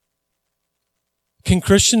 Can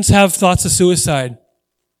Christians have thoughts of suicide?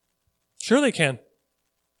 Sure they can.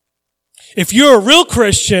 If you're a real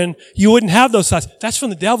Christian, you wouldn't have those thoughts. That's from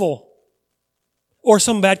the devil. Or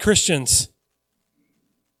some bad Christians.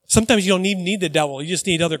 Sometimes you don't even need the devil. You just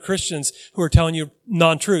need other Christians who are telling you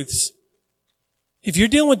non-truths. If you're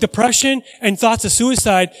dealing with depression and thoughts of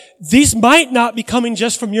suicide, these might not be coming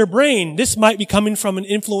just from your brain. This might be coming from an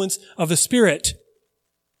influence of the Spirit.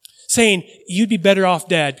 Saying, you'd be better off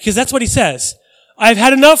dead. Because that's what he says. I've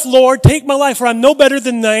had enough, Lord. Take my life, for I'm no better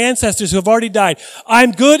than my ancestors who have already died.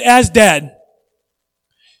 I'm good as dead.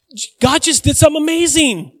 God just did something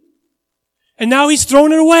amazing. And now he's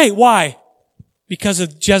thrown it away. Why? Because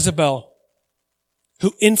of Jezebel,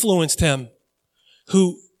 who influenced him,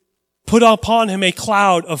 who put upon him a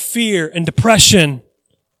cloud of fear and depression.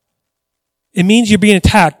 It means you're being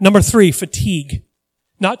attacked. Number 3, fatigue.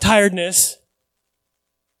 Not tiredness.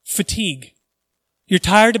 Fatigue. You're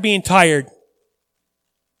tired of being tired.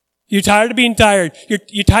 You're tired of being tired.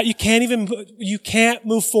 You're tired. You can't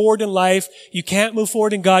move forward in life. You can't move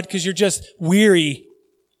forward in God because you're just weary.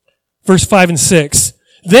 Verse 5 and 6.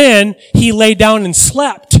 Then he lay down and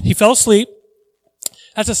slept. He fell asleep.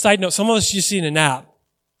 That's a side note. Some of us just need a nap.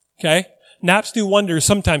 Okay? Naps do wonders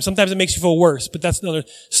sometimes. Sometimes it makes you feel worse, but that's another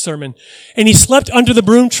sermon. And he slept under the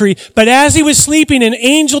broom tree. But as he was sleeping, an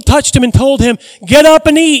angel touched him and told him, get up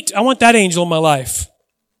and eat. I want that angel in my life.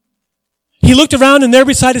 He looked around and there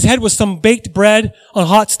beside his head was some baked bread on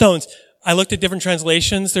hot stones. I looked at different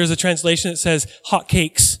translations. There's a translation that says hot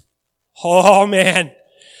cakes. Oh man.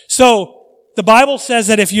 So the Bible says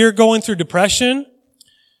that if you're going through depression,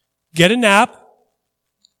 get a nap,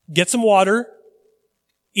 get some water,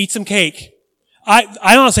 eat some cake. I'm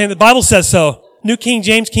not saying the Bible says so. New King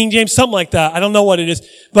James, something like that. I don't know what it is.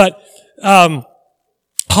 But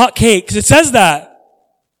hot cake, because it says that.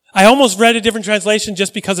 I almost read a different translation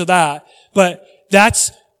just because of that. But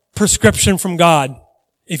that's prescription from God.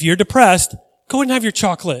 If you're depressed, go ahead and have your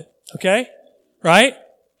chocolate. Okay? Right?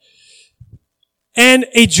 And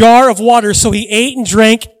a jar of water. So he ate and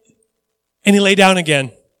drank and he lay down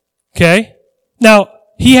again. Okay? Now,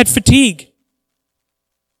 he had fatigue.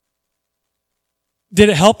 Did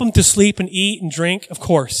it help him to sleep and eat and drink? Of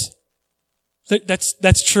course.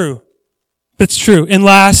 That's true. That's true. And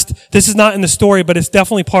last, this is not in the story, but it's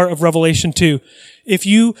definitely part of Revelation 2. If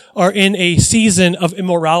you are in a season of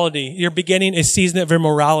immorality, you're beginning a season of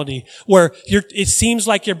immorality where it seems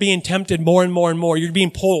like you're being tempted more and more and more. You're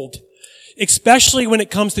being pulled. Especially when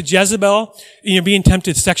it comes to Jezebel and you're being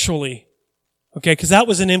tempted sexually. Okay? Because that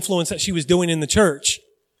was an influence that she was doing in the church.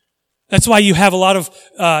 That's why you have a lot of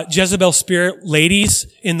Jezebel spirit ladies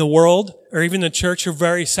in the world or even the church who are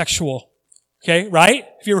very sexual. Okay, right?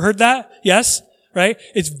 Have you ever heard that? Yes? Right?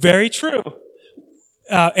 It's very true.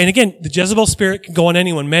 And again, the Jezebel spirit can go on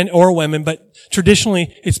anyone, men or women, but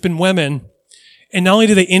traditionally it's been women. And not only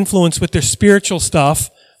do they influence with their spiritual stuff,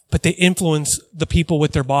 but they influence the people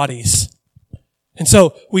with their bodies. And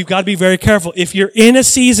so we've got to be very careful. If you're in a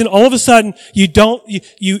season, all of a sudden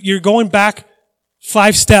you're going back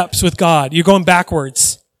 5 steps with God. You're going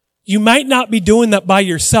backwards. You might not be doing that by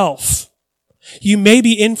yourself. You may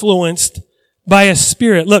be influenced by a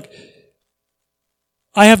spirit. Look,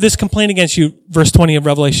 I have this complaint against you, verse 20 of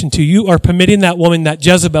Revelation 2. You are permitting that woman, that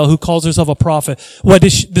Jezebel, who calls herself a prophet. What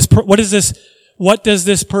does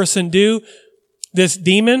this person do? This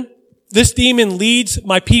demon leads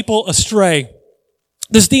my people astray.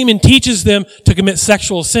 This demon teaches them to commit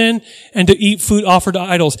sexual sin and to eat food offered to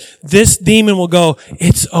idols. This demon will go,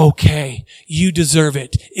 it's okay. You deserve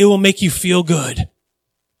it. It will make you feel good.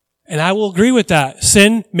 And I will agree with that.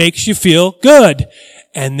 Sin makes you feel good.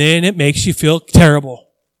 And then it makes you feel terrible.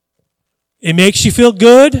 It makes you feel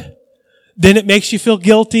good. Then it makes you feel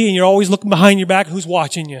guilty and you're always looking behind your back. Who's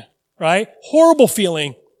watching you? Right? Horrible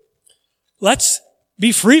feeling. Let's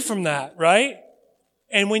be free from that, right?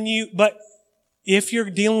 But if you're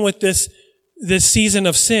dealing with this season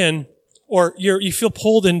of sin, or you feel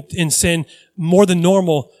pulled in sin more than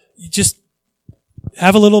normal, you just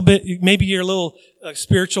have a little bit, maybe your little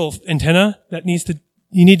spiritual antenna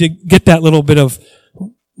you need to get that little bit of,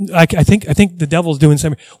 I think the devil's doing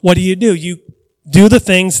something. What do? You do the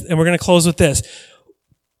things, and we're going to close with this.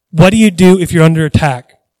 What do you do if you're under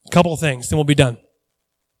attack? A couple of things, then we'll be done.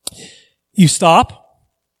 You stop.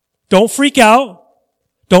 Don't freak out.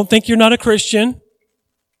 Don't think you're not a Christian.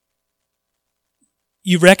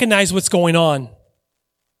 You recognize what's going on.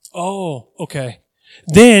 Oh, okay.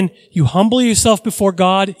 Then you humble yourself before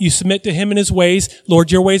God. You submit to Him and His ways.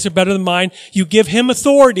 Lord, your ways are better than mine. You give Him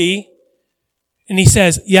authority. And He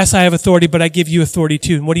says, yes, I have authority, but I give you authority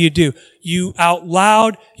too. And what do? You out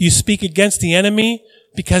loud, you speak against the enemy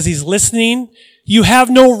because he's listening. You have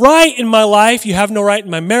no right in my life. You have no right in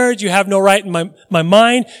my marriage. You have no right in my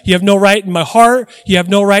mind. You have no right in my heart. You have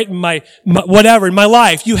no right in my whatever, in my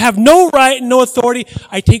life. You have no right and no authority.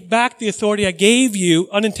 I take back the authority I gave you,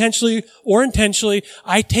 unintentionally or intentionally.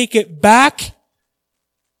 I take it back.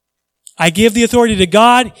 I give the authority to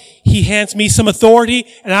God. He hands me some authority,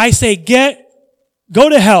 and I say, go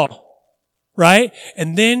to hell. Right?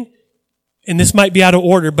 And this might be out of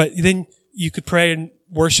order, but then you could pray and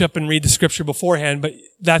worship and read the scripture beforehand, but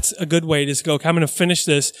that's a good way to go, okay, I'm going to finish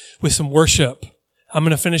this with some worship. I'm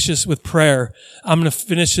going to finish this with prayer. I'm going to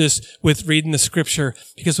finish this with reading the scripture,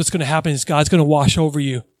 because what's going to happen is God's going to wash over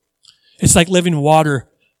you. It's like living water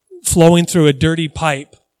flowing through a dirty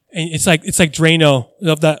pipe. And it's like Drano.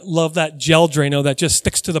 Love that gel Drano that just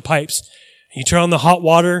sticks to the pipes. And you turn on the hot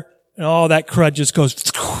water and all that crud just goes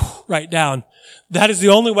right down. That is the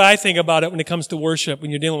only way I think about it when it comes to worship,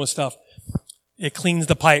 when you're dealing with stuff. It cleans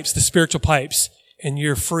the pipes, the spiritual pipes, and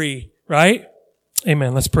you're free, right?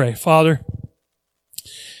 Amen. Let's pray. Father,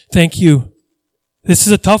 thank you. This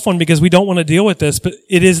is a tough one because we don't want to deal with this, but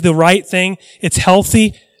it is the right thing. It's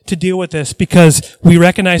healthy to deal with this because we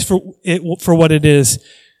recognize for what it is.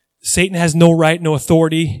 Satan has no right, no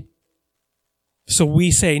authority. So we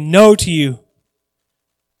say no to you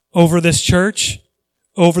over this church,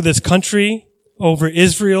 over this country, over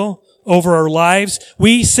Israel, over our lives.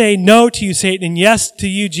 We say no to you, Satan, and yes to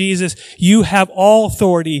you, Jesus. You have all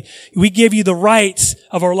authority. We give you the rights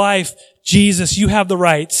of our life. Jesus, you have the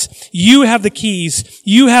rights. You have the keys.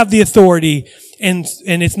 You have the authority. And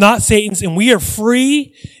it's not Satan's, and we are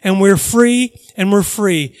free, and we're free, and we're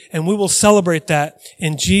free. And we will celebrate that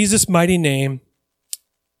in Jesus' mighty name.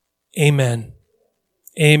 Amen.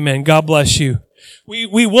 Amen. God bless you. We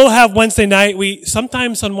will have Wednesday night.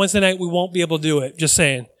 Sometimes on Wednesday night we won't be able to do it. Just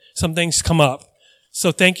saying. Some things come up.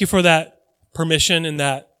 So thank you for that permission and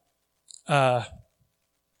that,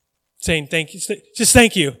 saying thank you. Just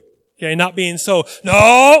thank you. Okay. Not being so,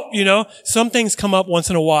 no, some things come up once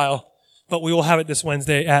in a while, but we will have it this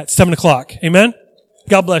Wednesday at 7:00. Amen.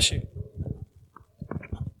 God bless you.